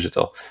SpringerNature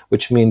Digital,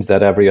 which means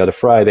that every other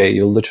Friday,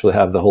 you'll literally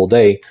have the whole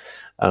day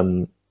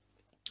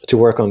to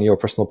work on your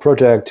personal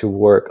project, to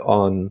work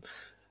on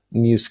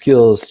new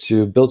skills,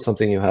 to build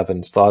something you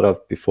haven't thought of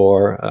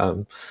before.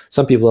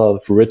 Some people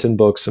have written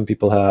books, some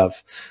people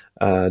have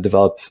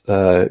developed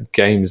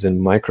games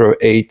in Micro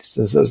 8,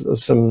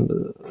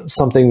 something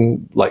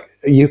like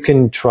you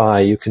can try,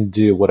 you can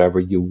do whatever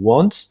you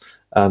want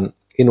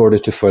in order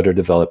to further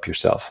develop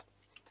yourself.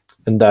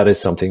 And that is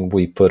something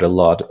we put a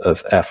lot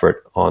of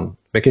effort on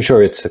making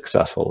sure it's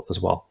successful as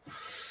well.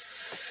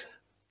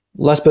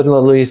 Last but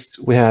not least,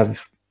 we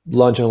have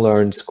lunch and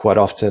learns quite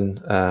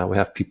often. We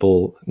have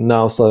people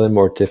now slightly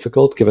more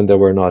difficult given that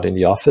we're not in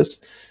the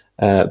office,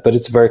 but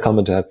it's very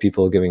common to have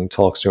people giving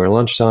talks during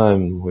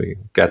lunchtime. We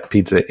get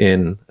pizza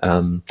in,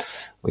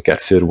 we get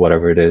food,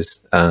 whatever it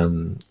is.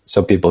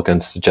 So people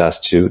can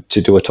suggest to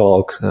do a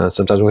talk.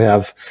 Sometimes we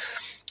have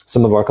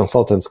some of our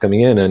consultants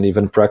coming in and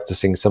even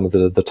practicing some of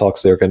the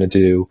talks they're going to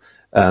do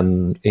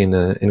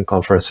in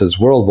conferences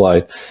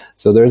worldwide.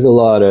 So there's a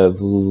lot of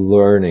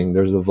learning,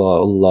 there's a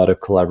lot of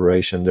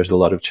collaboration, there's a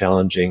lot of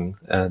challenging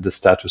the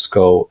status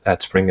quo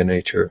at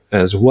SpringerNature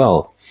as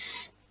well.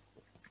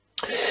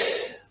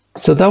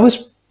 So that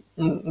was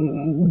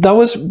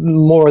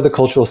more the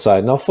cultural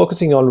side. Now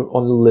focusing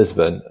on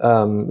Lisbon.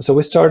 So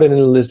we started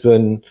in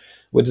Lisbon.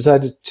 We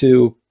decided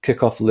to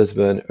kick off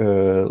Lisbon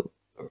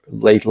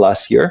late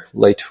last year,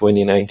 late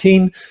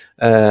 2019.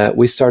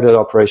 We started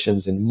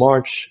operations in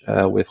March.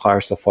 We've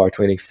hired so far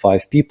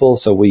 25 people,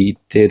 so we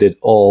did it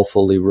all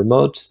fully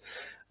remote.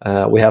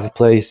 We have a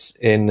place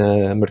in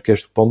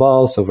Marquês de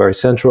Pombal, so very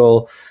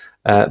central.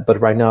 But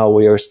right now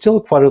we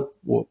still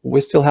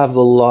have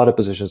a lot of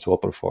positions to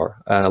open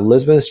for.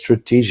 Lisbon is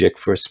strategic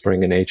for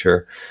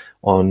SpringerNature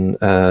on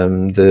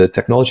the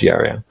technology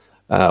area.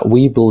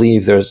 We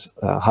believe there's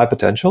high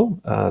potential,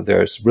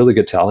 there's really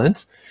good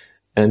talent,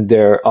 and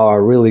there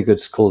are really good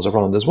schools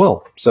around as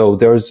well. So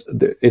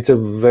it's a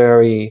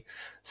very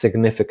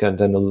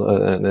significant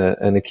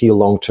and a key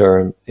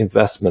long-term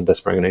investment that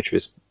SpringerNature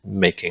is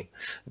making.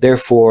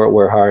 Therefore,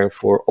 we're hiring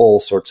for all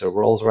sorts of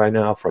roles right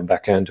now, from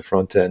back-end to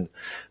front-end,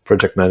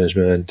 project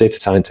management, data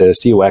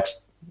scientists,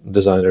 UX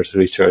designers,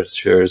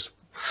 researchers,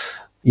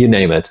 you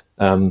name it.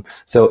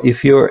 So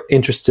if you're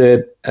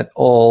interested at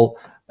all,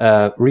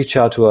 reach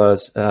out to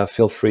us.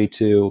 Feel free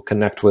to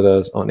connect with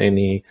us on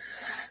any.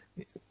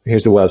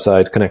 Here's the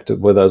website. Connect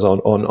with us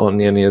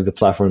on any of the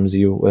platforms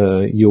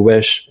you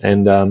wish.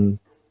 And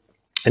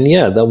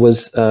yeah, that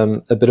was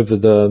a bit of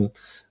the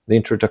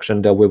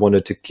introduction that we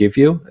wanted to give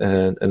you,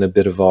 and a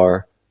bit of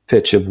our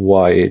pitch of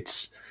why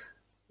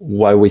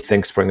we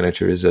think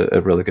SpringerNature is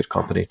a really good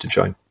company to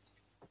join.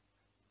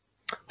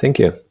 Thank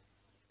you.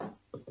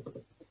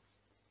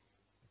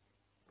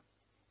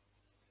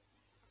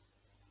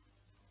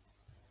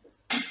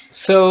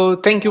 So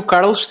thank you,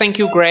 Carlos. Thank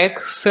you, Greg.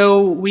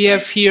 So we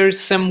have here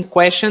some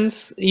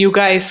questions. You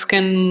guys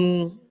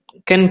can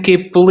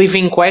keep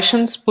leaving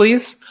questions,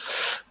 please.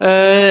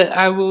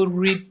 I will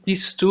read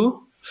these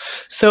two.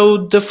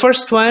 So the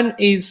first one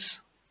is,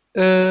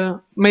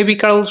 maybe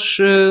Carlos,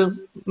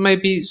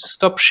 maybe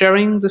stop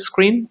sharing the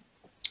screen.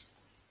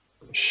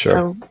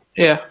 Sure.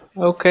 Yeah,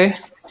 okay.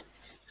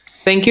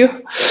 Thank you.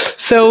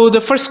 So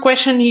the first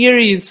question here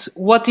is,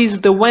 what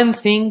is the one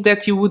thing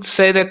that you would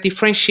say that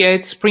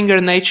differentiates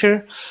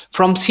SpringerNature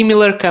from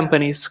similar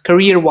companies,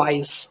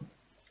 career-wise?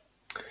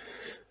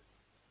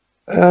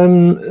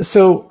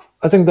 So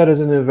I think that is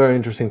a very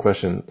interesting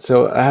question.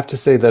 So I have to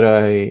say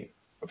that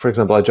for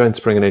example, I joined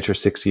SpringerNature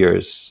 6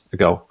 years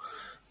ago.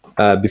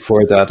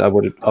 Before that, I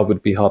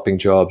would be hopping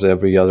jobs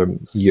every other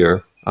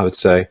year, I would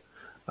say.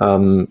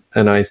 And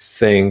I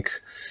think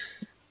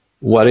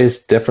what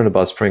is different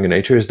about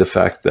SpringerNature is the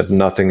fact that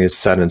nothing is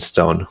set in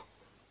stone.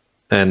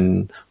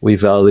 And we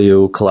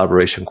value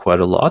collaboration quite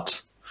a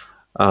lot.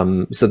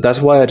 So that's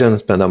why I don't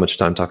spend that much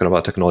time talking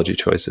about technology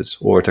choices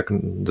or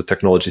the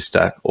technology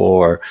stack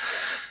or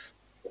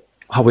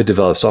how we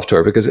develop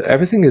software, because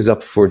everything is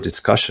up for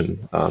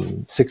discussion.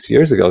 6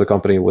 years ago, the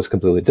company was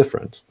completely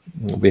different.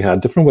 We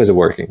had different ways of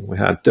working. We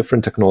had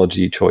different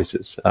technology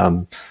choices.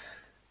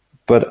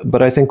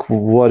 But I think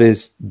what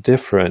is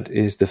different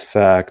is the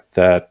fact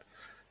that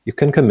you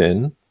can come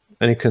in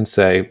and you can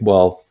say,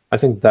 well, I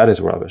think that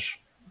is rubbish,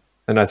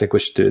 and I think we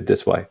should do it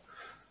this way.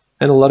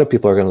 And a lot of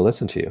people are going to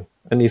listen to you.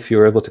 And if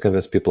you're able to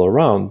convince people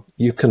around,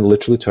 you can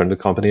literally turn the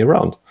company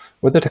around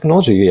or the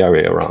technology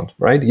area around,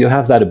 right? You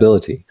have that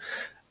ability.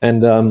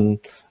 And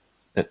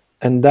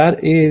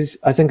that is,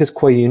 I think, is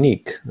quite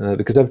unique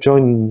because I've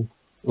joined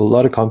a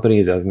lot of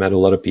companies. I've met a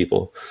lot of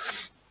people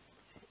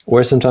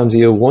where sometimes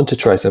you want to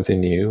try something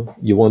new,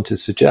 you want to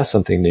suggest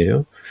something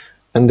new,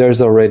 and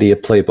there's already a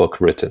playbook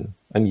written,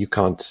 and you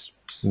can't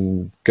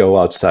go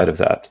outside of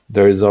that.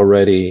 There is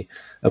already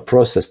a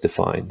process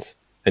defined,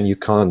 and you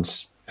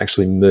can't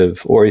actually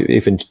move, or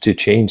even to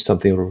change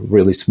something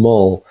really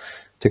small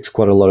takes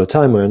quite a lot of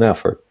time and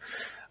effort.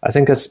 I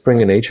think at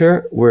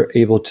SpringerNature, we're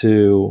able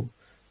to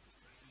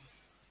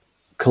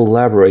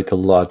collaborate a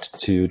lot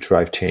to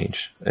drive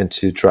change and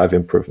to drive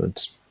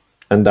improvements.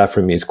 And that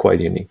for me is quite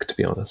unique, to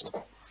be honest.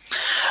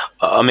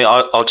 I mean,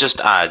 I'll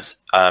just add.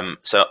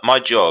 So my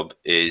job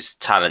is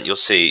talent. You'll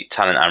see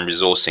talent and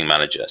resourcing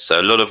manager. So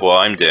a lot of what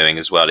I'm doing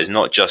as well is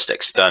not just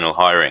external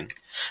hiring,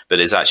 but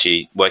is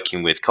actually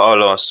working with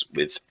Carlos,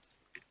 with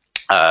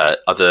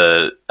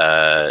other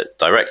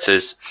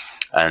directors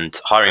and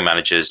hiring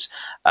managers,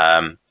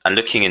 and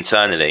looking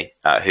internally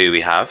at who we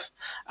have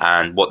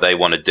and what they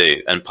want to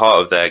do. And part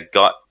of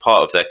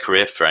their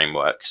career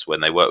frameworks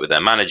when they work with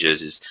their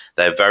managers is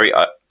they're very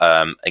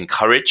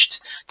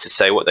encouraged to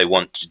say what they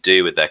want to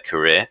do with their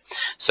career.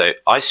 So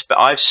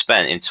I've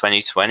spent in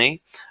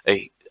 2020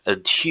 a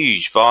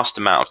huge, vast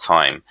amount of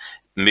time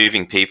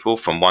moving people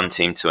from one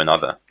team to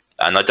another.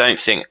 And I don't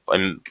think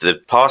in the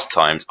past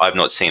times I've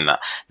not seen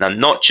that. Now,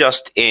 not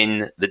just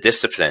in the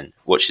discipline,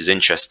 which is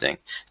interesting.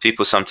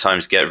 People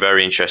sometimes get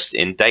very interested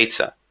in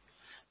data.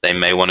 They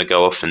may want to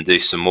go off and do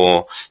some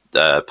more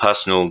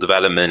personal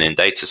development in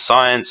data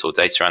science or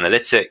data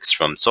analytics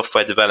from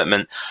software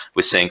development.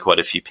 We're seeing quite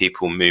a few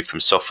people move from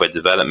software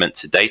development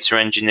to data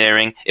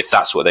engineering. If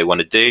that's what they want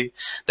to do,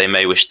 they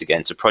may wish to get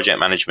into project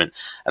management.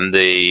 And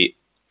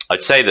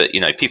I'd say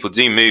that, people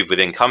do move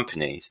within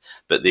companies,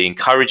 but the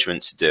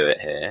encouragement to do it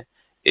here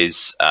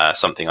is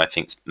something I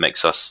think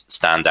makes us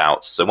stand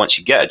out. So once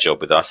you get a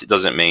job with us, it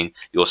doesn't mean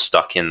you're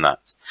stuck in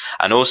that.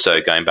 And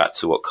also going back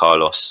to what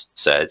Carlos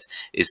said,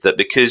 is that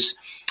because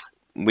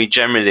we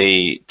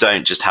generally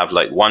don't just have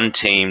like one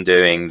team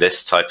doing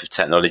this type of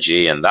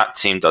technology and that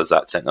team does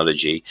that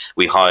technology,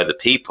 we hire the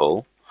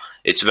people.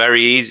 It's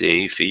very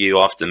easy for you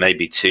after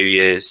maybe 2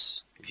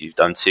 years, if you've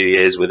done 2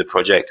 years with a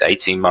project,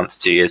 18 months,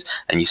 2 years,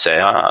 and you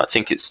say, I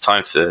think it's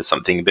time for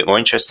something a bit more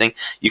interesting,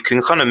 you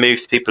can kind of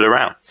move people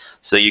around.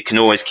 So you can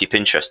always keep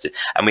interested.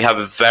 And we have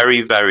a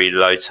very, very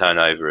low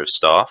turnover of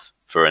staff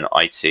for an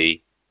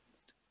IT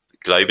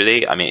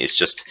globally. I mean,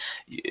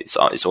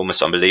 it's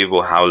almost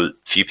unbelievable how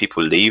few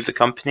people leave the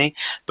company.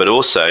 But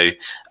also,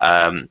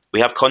 we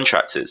have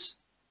contractors.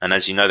 And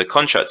as you know, the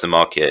contractor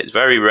market, it's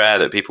very rare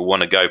that people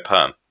want to go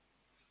perm.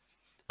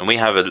 And we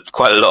have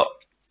quite a lot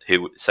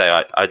who say,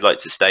 I'd like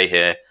to stay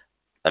here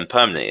and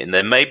permanently. And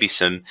there may be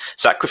some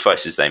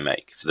sacrifices they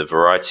make for the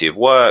variety of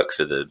work,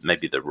 for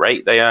maybe the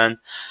rate they earn,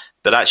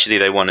 but actually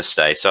they want to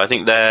stay. So I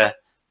think they're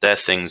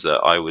things that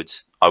I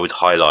would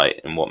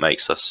highlight in what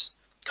makes us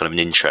kind of an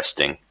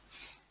interesting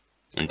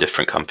and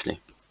different company.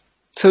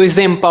 So it's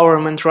the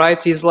empowerment,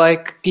 right? It's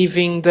like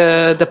giving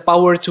the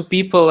power to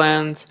people.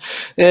 And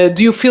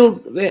do you feel,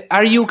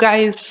 are you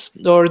guys,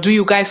 or do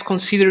you guys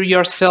consider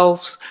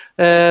yourselves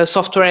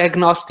software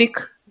agnostic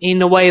in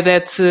a way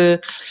that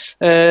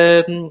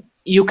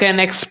you can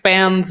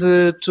expand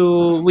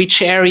to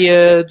which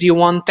area do you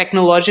want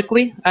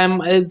technologically?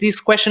 This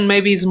question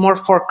maybe is more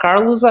for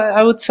Carlos,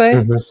 I would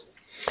say.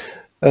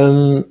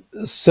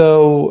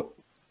 So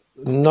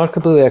not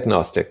completely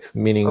agnostic,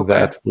 meaning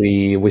that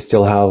we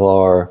still have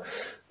our,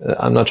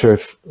 I'm not sure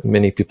if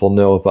many people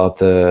know about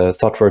the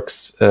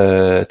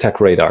ThoughtWorks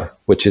Tech Radar,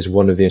 which is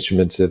one of the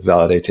instruments of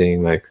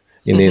validating like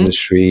in the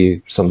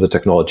industry some of the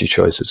technology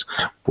choices.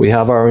 We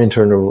have our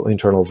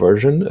internal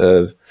version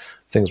of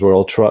things we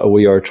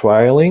are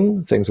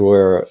trialing, things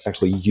we're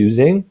actually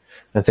using,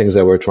 and things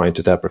that we're trying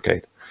to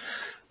deprecate.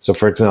 So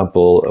for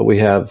example, we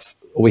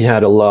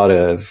had a lot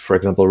of, for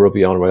example,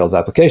 Ruby on Rails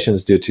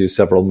applications due to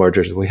several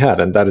mergers we had,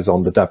 and that is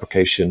on the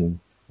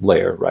deprecation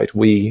layer, right?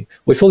 We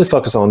fully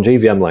focus on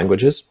JVM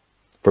languages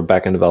for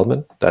backend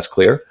development, that's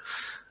clear.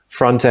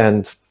 Front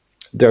end,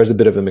 there's a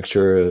bit of a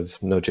mixture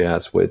of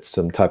Node.js with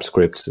some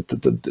TypeScript.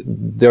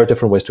 There are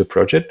different ways to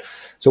approach it.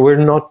 So we're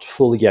not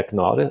fully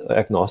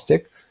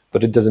agnostic,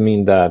 but it doesn't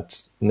mean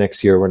that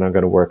next year we're not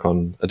going to work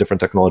on a different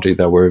technology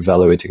that we're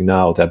evaluating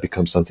now that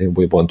becomes something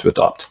we want to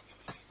adopt.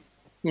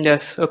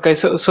 Yes. Okay.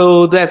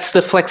 So that's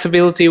the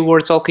flexibility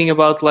we're talking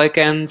about, like,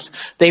 and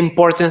the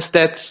importance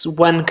that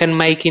one can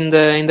make in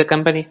the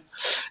company.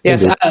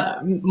 Yes.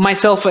 Indeed.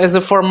 Myself, as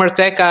a former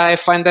tech, I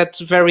find that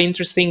very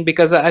interesting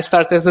because I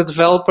started as a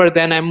developer,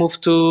 then I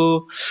moved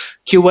to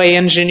QA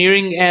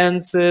engineering,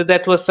 and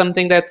that was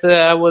something that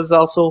I was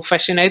also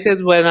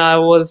fascinated when I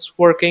was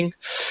working,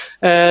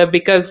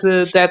 because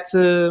that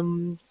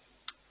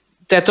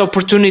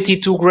opportunity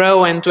to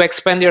grow and to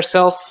expand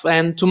yourself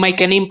and to make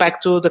an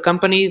impact to the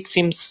company, it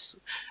seems,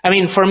 I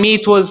mean, for me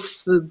it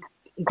was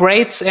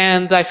great,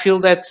 and I feel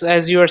that,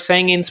 as you are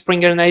saying, in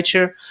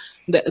SpringerNature,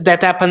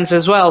 that happens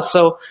as well.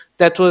 So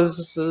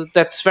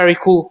that's very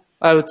cool,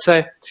 I would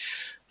say.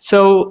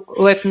 So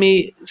let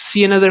me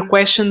see another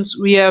questions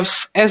we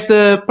have. As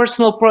the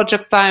personal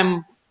project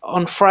time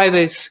on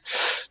Fridays,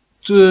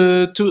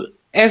 to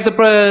as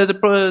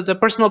the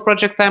personal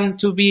project time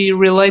to be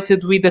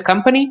related with the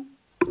company.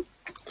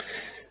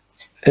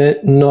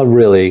 Not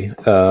really.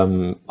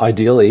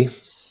 Ideally,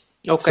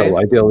 Okay. so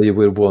ideally,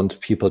 we want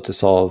people to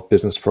solve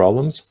business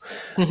problems.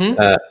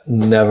 Mm-hmm.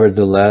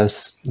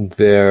 Nevertheless,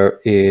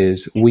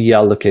 we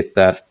allocate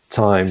that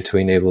time to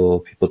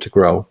enable people to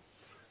grow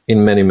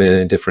in many,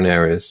 many different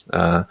areas.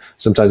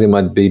 Sometimes you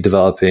might be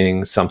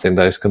developing something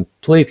that is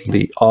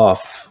completely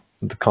off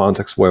the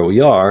context where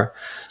we are,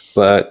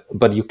 but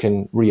you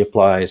can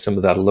reapply some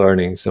of that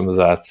learning, some of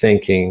that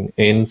thinking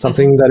in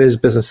something that is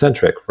business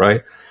centric,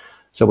 right?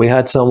 So we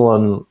had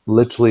someone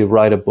literally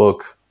write a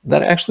book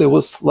that actually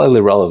was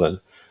slightly relevant.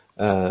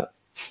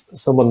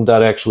 Someone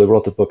that actually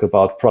wrote a book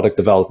about product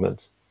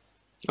development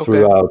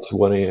throughout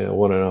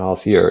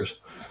 1.5 years.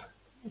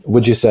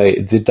 Would you say,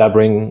 did that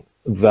bring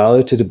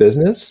value to the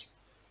business?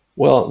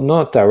 Well,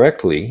 not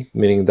directly,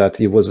 meaning that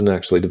he wasn't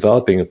actually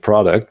developing a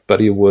product, but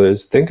he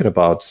was thinking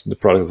about the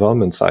product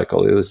development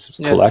cycle. He was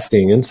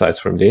collecting insights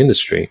from the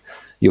industry.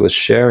 He was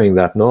sharing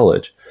that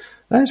knowledge.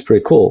 That's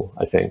pretty cool,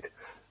 I think.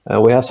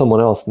 We have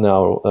someone else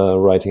now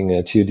writing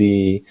a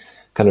 2D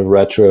kind of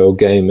retro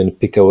game in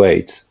Pico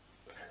 8.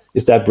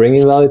 Is that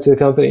bringing value to the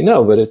company?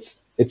 No, but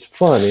it's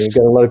fun. And you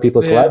get a lot of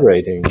people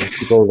collaborating,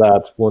 people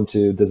that want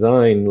to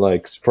design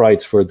like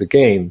sprites for the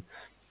game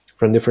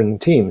from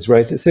different teams,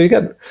 right? So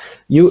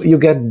you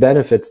get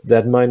benefits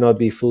that might not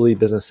be fully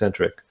business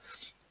centric.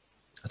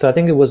 So I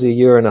think it was 1.5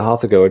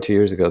 years ago or 2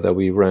 years ago that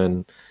we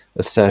ran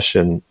a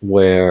session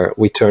where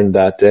we turned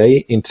that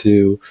day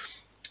into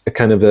a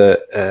kind of a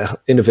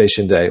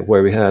innovation day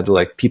where we had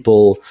like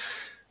people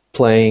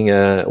playing.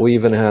 We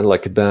even had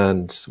like a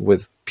band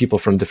with people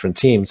from different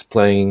teams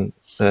playing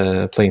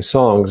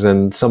songs,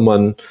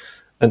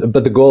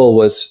 but the goal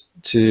was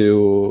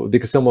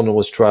because someone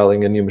was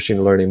trialing a new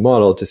machine learning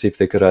model to see if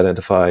they could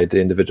identify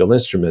the individual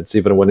instruments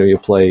even when you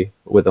play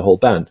with the whole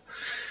band.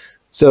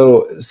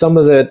 So some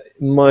of that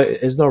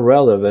is not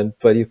relevant,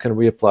 but you can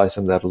reapply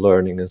some of that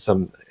learning, and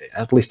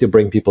at least you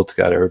bring people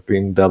together,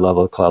 bring that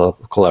level of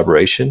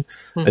collaboration,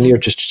 and you're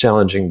just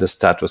challenging the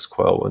status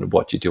quo and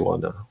what you do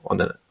on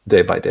a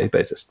day-by-day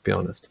basis, to be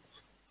honest.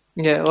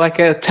 Yeah, like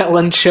a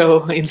talent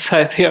show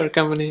inside your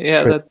company.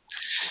 Yeah,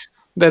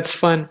 that's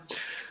fun.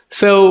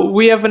 So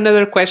we have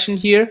another question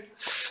here.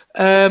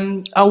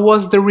 How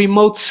was the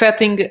remote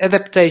setting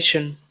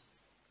adaptation?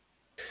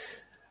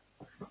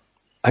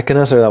 I can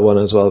answer that one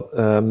as well.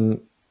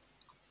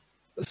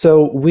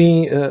 So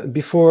we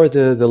before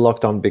the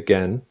lockdown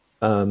began,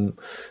 2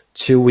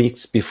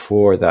 weeks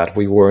before that,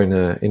 we were in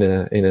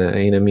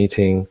a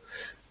meeting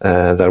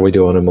that we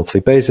do on a monthly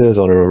basis,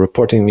 on a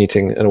reporting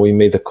meeting, and we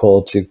made the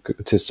call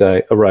to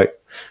say, all right,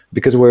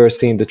 because we're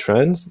seeing the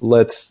trends,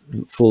 let's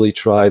fully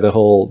try the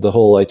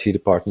whole IT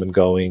department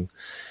going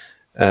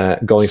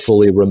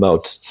fully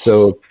remote.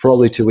 So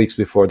probably 2 weeks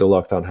before the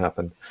lockdown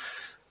happened.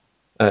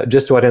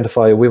 Just to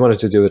identify, we wanted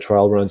to do a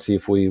trial run, see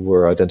if we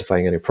were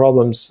identifying any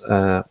problems.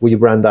 We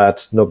ran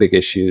that, no big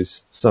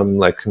issues. Some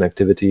like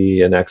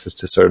connectivity and access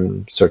to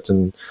certain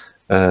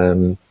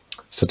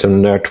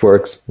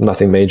networks,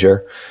 nothing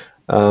major.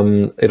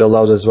 It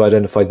allowed us to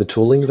identify the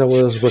tooling that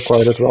was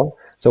required as well.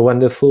 So when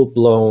the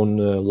full-blown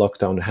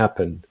lockdown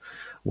happened,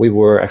 we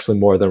were actually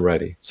more than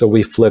ready. So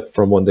we flipped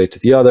from one day to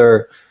the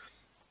other.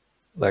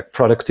 Like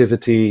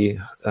productivity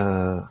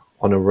on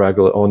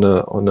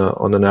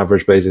an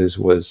average basis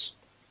was.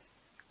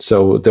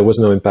 So there was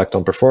no impact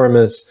on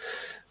performance.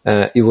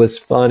 It was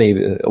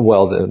funny.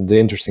 Well, the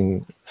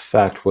interesting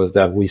fact was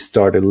that we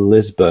started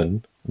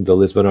the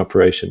Lisbon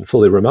operation,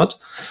 fully remote,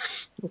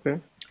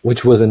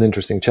 which was an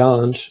interesting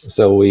challenge.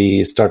 So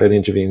we started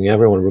interviewing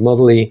everyone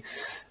remotely.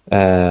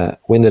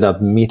 We ended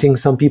up meeting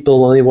some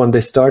people only when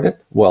they started.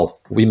 Well,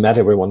 we met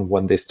everyone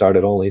when they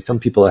started only. Some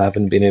people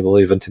haven't been able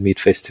even to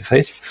meet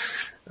face-to-face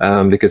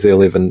because they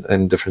live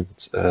in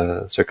different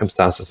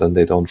circumstances and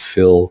they don't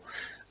feel...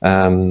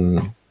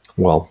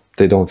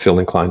 they don't feel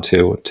inclined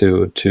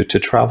to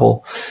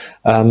travel.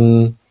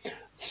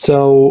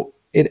 So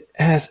it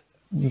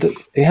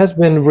has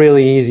been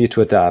really easy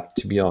to adapt,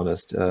 to be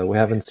honest. We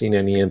haven't seen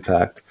any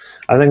impact.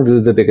 I think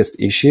the biggest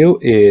issue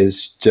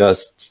is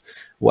just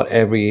what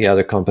every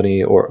other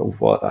company, or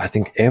what I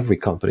think every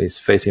company is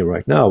facing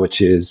right now,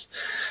 which is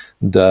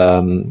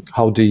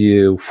how do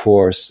you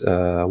force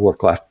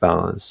work-life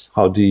balance?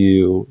 How do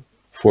you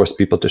force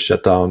people to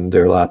shut down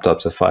their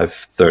laptops at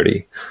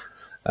 5:30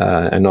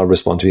 and not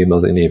respond to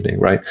emails in the evening,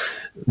 right?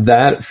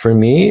 That for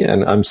me,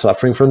 and I'm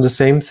suffering from the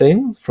same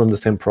thing, from the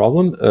same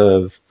problem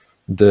of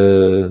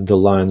the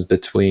lines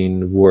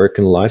between work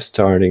and life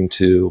starting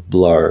to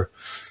blur.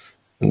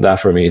 And that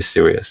for me is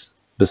serious.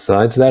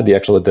 Besides that, the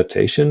actual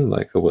adaptation,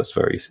 like, it was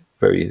very,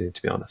 very easy,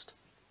 to be honest.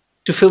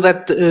 Do you feel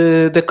that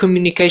the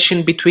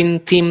communication between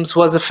teams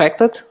was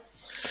affected?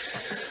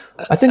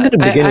 I think at the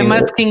beginning, I'm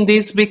asking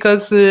this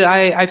because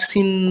I've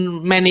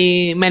seen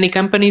many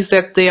companies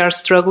that they are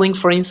struggling.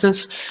 For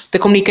instance, the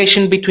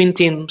communication between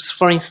teams.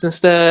 For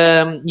instance,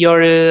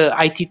 your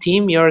IT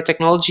team, your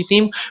technology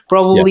team,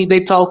 probably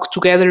they talk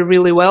together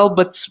really well,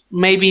 but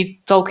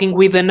maybe talking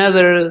with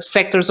another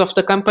sectors of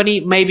the company,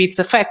 maybe it's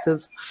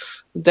affected.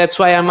 That's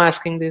why I'm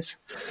asking this.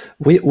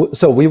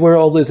 So we were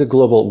always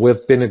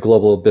we've been a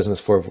global business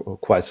for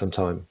quite some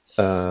time.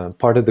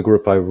 Part of the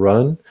group I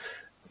run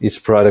is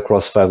spread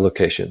across 5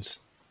 locations,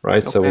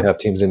 right? Okay. So we have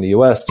teams in the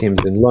US,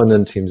 teams in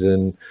London, teams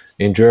in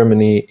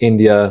Germany,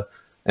 India,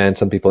 and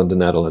some people in the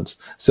Netherlands.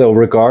 So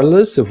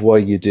regardless of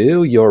what you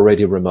do, you're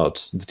already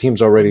remote. The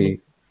team's already,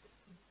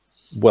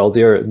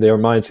 their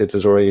mindset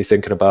is already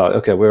thinking about,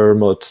 okay, we're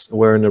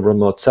in a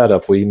remote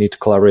setup. We need to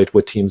collaborate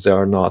with teams that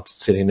are not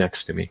sitting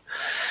next to me.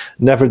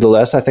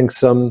 Nevertheless, I think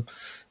some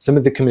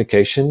of the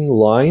communication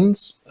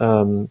lines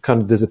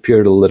kind of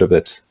disappeared a little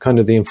bit, kind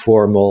of the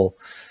informal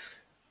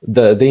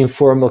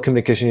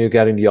communication you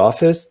get in the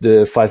office,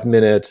 the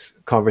 5-minute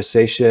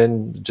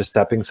conversation, just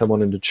tapping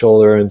someone on the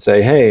shoulder and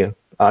say, hey,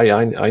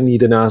 I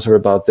need an answer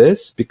about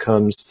this,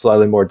 becomes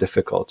slightly more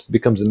difficult. It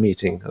becomes a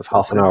meeting of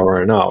half an hour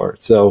or an hour.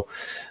 So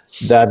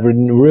that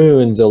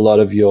ruins a lot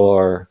of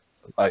your...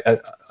 I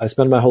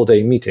spend my whole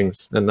day in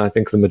meetings, and I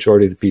think the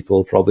majority of the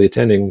people probably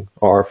attending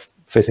are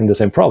facing the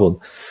same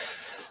problem.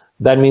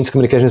 That means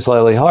communication is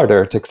slightly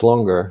harder, it takes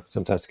longer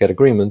sometimes to get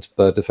agreement,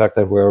 but the fact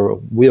that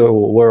we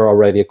were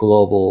already a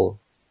global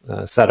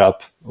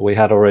setup, we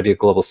had already a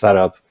global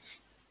setup,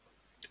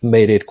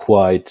 made it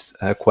quite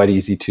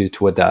easy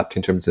to adapt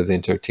in terms of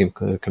inter-team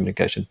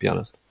communication, to be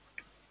honest.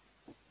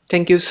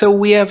 Thank you. So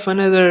we have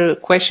another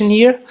question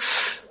here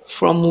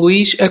from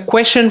Luis. A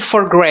question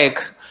for Greg.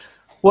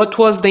 What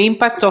was the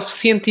impact of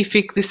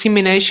scientific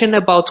dissemination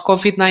about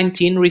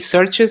COVID-19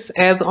 researches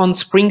had on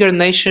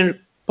SpringerNature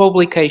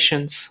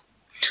publications?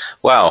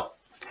 Wow,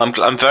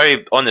 I'm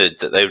very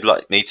honoured that they would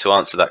like me to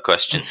answer that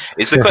question.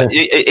 Is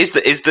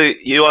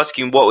you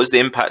asking what was the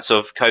impact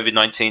of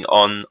COVID-19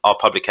 on our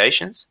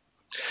publications?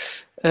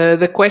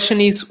 The question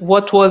is,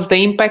 what was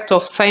the impact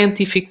of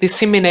scientific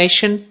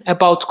dissemination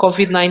about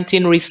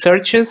COVID-19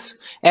 researches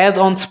had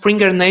on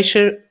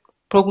SpringerNature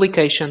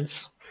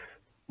publications?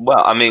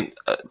 Well, I mean,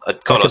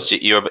 Carlos,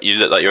 you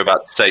look like you're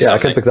about to say something. Yeah, I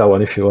can pick that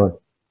one if you want.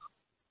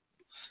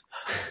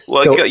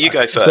 Well, you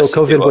go first. So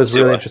COVID was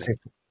really interesting.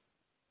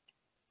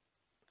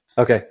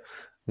 Okay, I'm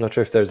not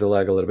sure if there's a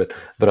lag a little bit,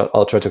 but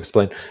I'll try to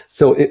explain.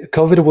 So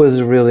COVID was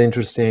a really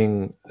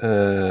interesting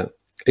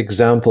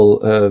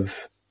example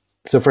of...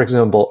 So for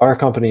example, our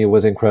company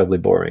was incredibly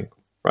boring,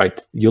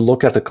 right? You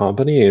look at the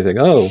company and you think,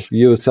 oh,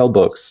 you sell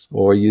books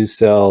or you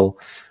sell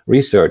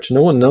research.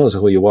 No one knows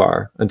who you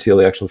are until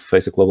you actually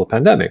face a global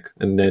pandemic,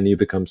 and then you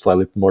become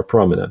slightly more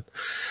prominent.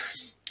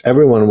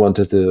 Everyone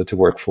wanted to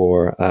work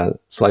for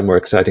slightly more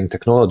exciting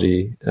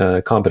technology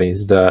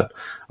companies that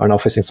are now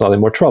facing slightly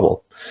more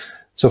trouble.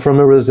 So from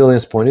a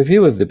resilience point of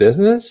view of the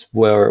business,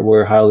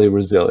 we're highly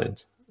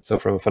resilient. So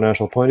from a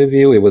financial point of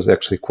view, it was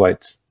actually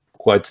quite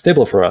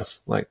stable for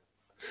us. Like,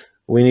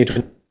 we need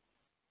to...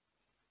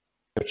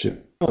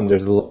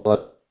 There's a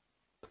lot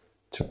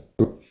to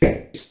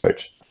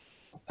research.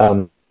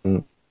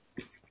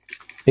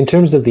 In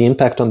terms of the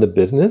impact on the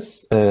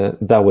business,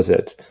 that was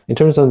it. In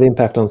terms of the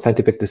impact on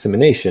scientific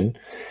dissemination,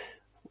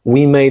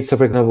 so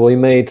for example, we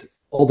made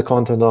all the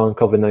content on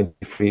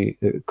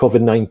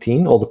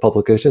COVID-19, all the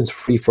publications,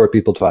 free for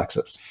people to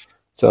access.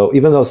 So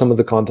even though some of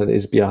the content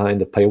is behind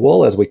the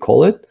paywall, as we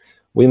call it,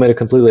 we made it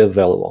completely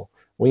available.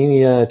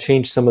 We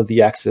changed some of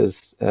the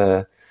access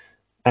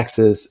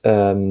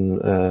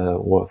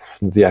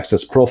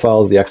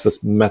profiles, the access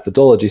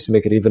methodologies to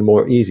make it even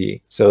more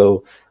easy.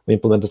 So we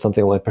implemented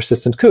something like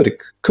persistent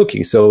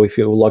cookie. So if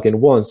you log in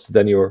once,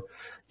 then you're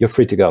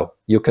free to go.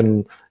 You're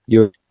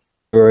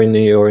in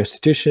your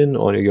institution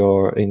or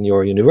in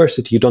your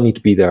university, you don't need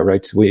to be there,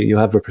 right? You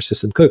have a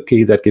persistent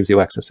cookie that gives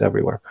you access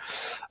everywhere.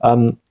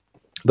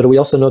 But we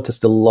also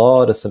noticed a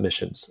lot of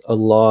submissions, a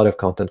lot of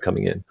content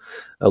coming in,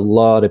 a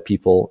lot of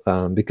people,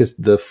 because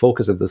the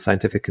focus of the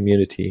scientific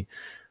community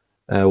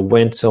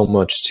went so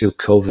much to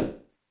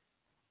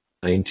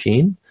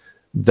COVID-19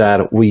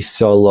 that we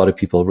saw a lot of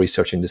people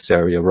researching this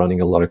area, running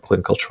a lot of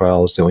clinical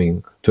trials,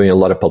 doing a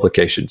lot of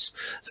publications.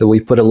 So we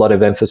put a lot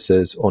of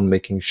emphasis on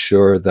making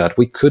sure that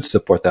we could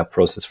support that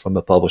process from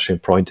a publishing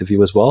point of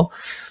view as well,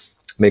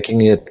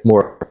 making it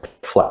more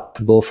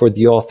flexible for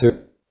the author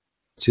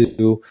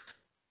to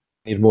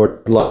need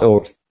more,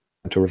 or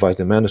to revise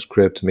the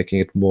manuscript, making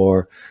it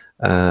more,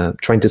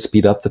 trying to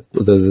speed up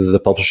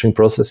the publishing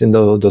process in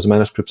those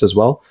manuscripts as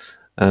well.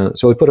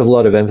 So we put a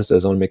lot of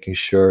emphasis on making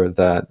sure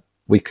that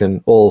we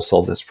can all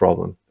solve this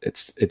problem.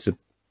 It's a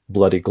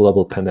bloody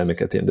global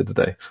pandemic at the end of the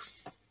day.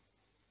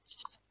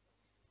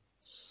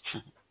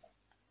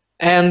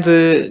 And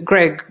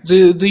Greg,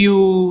 do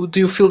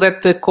you feel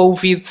that the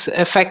COVID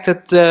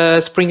affected the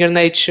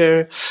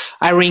SpringerNature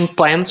hiring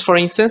plans, for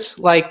instance?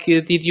 Like,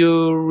 did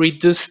you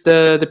reduce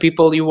the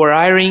people you were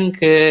hiring?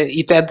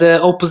 It had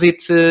the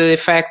opposite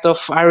effect of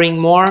hiring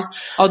more.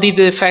 How did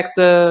it affect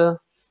the?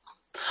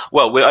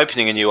 Well, we're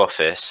opening a new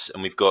office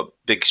and we've got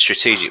big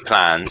strategic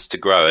plans to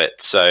grow it.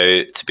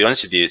 So to be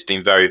honest with you, it's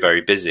been very,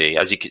 very busy.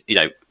 As you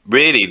know,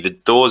 really the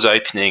doors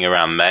opening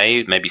around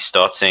May, maybe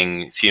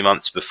starting a few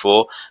months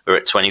before, we're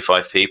at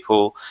 25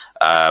 people.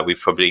 We're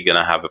probably going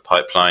to have a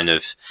pipeline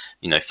of,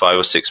 5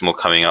 or 6 more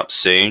coming up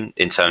soon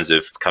in terms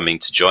of coming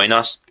to join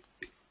us.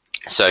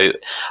 So in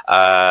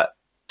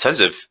terms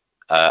of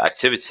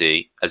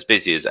activity, as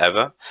busy as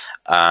ever.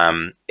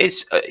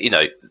 It's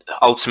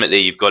ultimately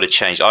you've got to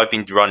change. I've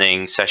been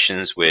running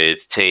sessions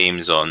with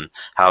teams on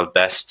how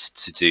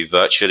best to do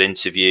virtual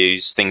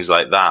interviews, things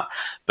like that.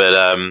 But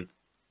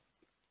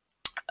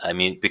I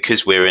mean,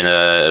 because we're in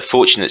a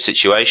fortunate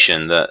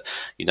situation that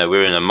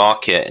we're in a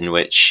market in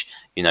which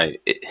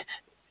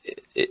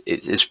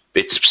it's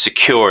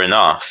secure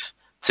enough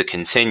to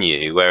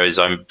continue. Whereas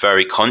I'm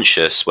very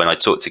conscious when I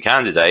talk to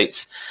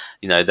candidates,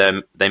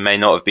 they may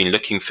not have been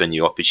looking for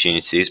new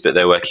opportunities, but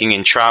they're working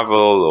in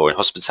travel or in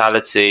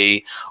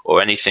hospitality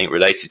or anything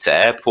related to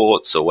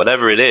airports or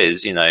whatever it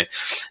is,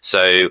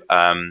 So,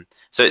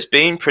 so it's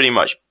been pretty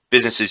much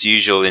business as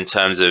usual in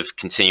terms of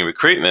continuing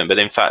recruitment, but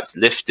in fact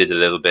lifted a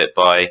little bit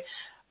by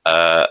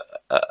a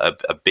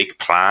big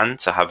plan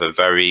to have a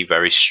very,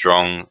 very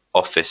strong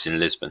office in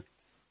Lisbon.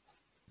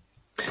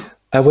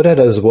 I would add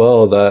as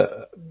well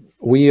that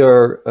we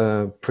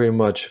are pretty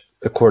much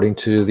according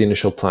to the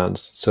initial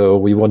plans. So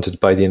we wanted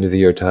by the end of the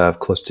year to have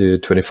close to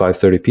 25,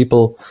 30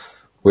 people.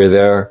 We're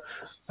there.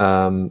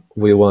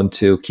 We want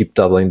to keep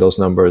doubling those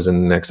numbers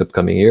in the next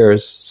upcoming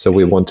years. So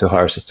we want to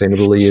hire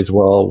sustainably as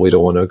well. We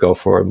don't want to go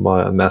for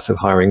a massive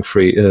hiring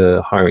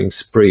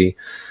spree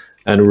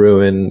and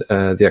ruin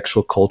the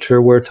actual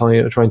culture we're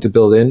trying to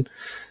build in.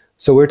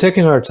 So we're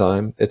taking our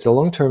time. It's a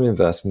long-term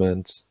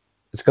investment.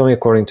 It's going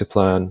according to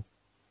plan.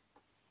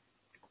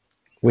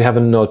 We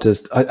haven't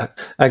noticed.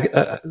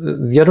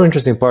 The other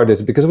interesting part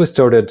is because we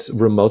started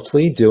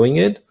remotely doing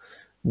it,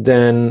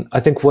 then I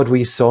think what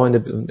we saw in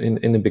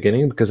the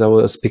beginning, because I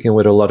was speaking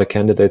with a lot of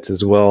candidates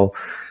as well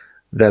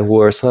that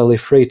were slightly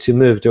afraid to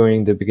move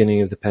during the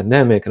beginning of the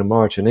pandemic in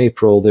March and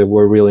April, they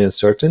were really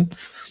uncertain.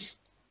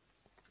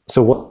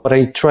 So what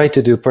I tried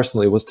to do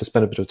personally was to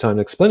spend a bit of time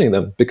explaining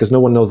them, because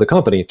no one knows the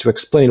company, to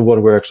explain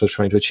what we're actually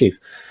trying to achieve.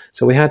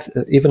 So we had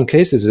even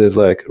cases of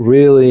like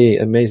really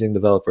amazing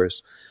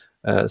developers,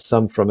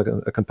 some from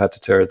a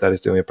competitor that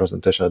is doing a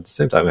presentation at the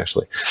same time,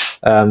 actually,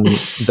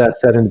 that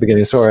said in the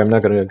beginning, sorry, I'm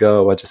not going to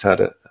go. I just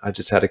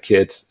had a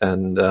kid,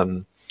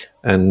 and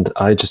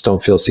I just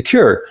don't feel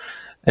secure.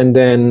 And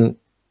then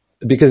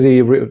because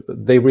they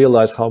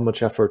realized how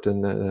much effort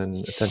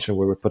and attention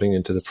we were putting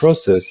into the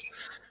process,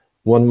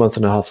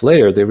 1.5 months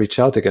later, they reach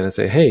out again and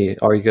say, hey,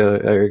 are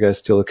you guys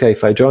still okay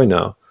if I join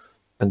now?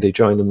 And they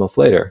joined a month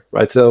later,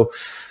 right? So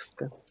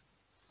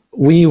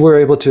we were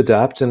able to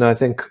adapt, and I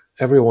think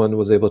everyone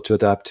was able to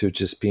adapt to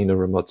just being a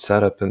remote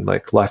setup, and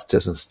like life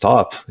doesn't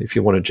stop. If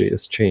you want to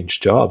just change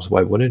jobs,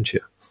 why wouldn't you?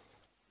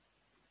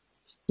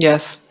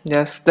 Yes,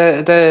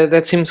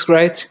 that seems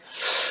great.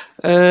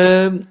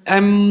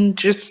 I'm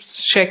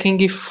just checking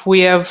if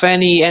we have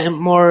any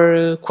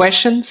more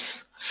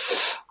questions.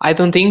 I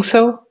don't think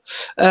so.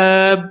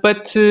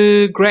 But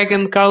Greg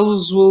and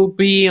Carlos will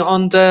be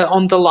on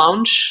the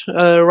lounge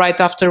right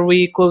after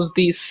we close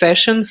this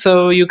session,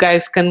 so you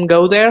guys can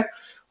go there.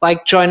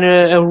 Like join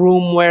a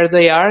room where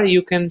they are,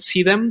 you can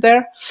see them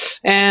there,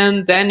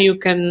 and then you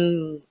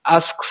can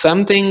ask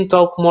something,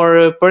 talk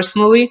more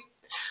personally.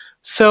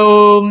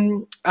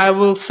 So I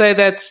will say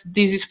that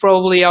this is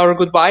probably our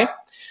goodbye.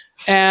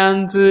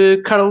 And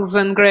Carlos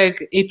and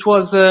Greg, it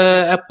was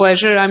a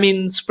pleasure. I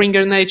mean,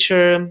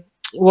 SpringerNature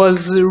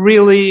was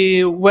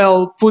really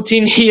well put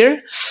in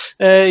here.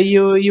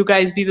 You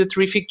guys did a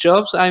terrific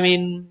job. I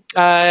mean,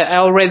 I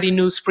already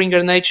knew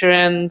SpringerNature,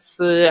 and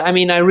I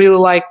mean, I really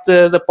liked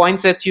the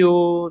points that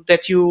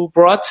you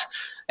brought.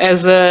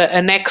 As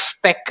an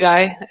ex-tech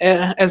guy,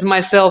 as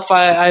myself,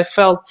 I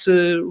felt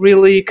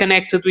really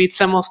connected with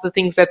some of the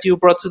things that you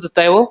brought to the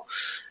table,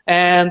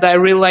 and I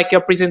really like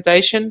your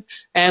presentation.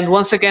 And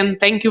once again,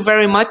 thank you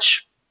very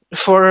much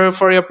for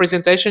your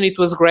presentation. It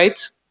was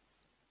great.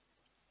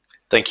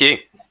 Thank you.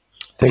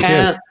 Thank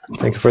you.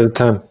 Thank you for the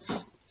time.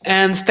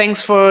 And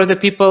thanks for the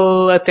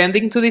people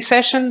attending to this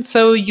session.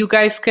 So you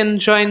guys can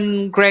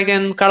join Greg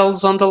and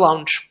Carlos on the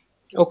lounge.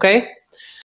 Okay?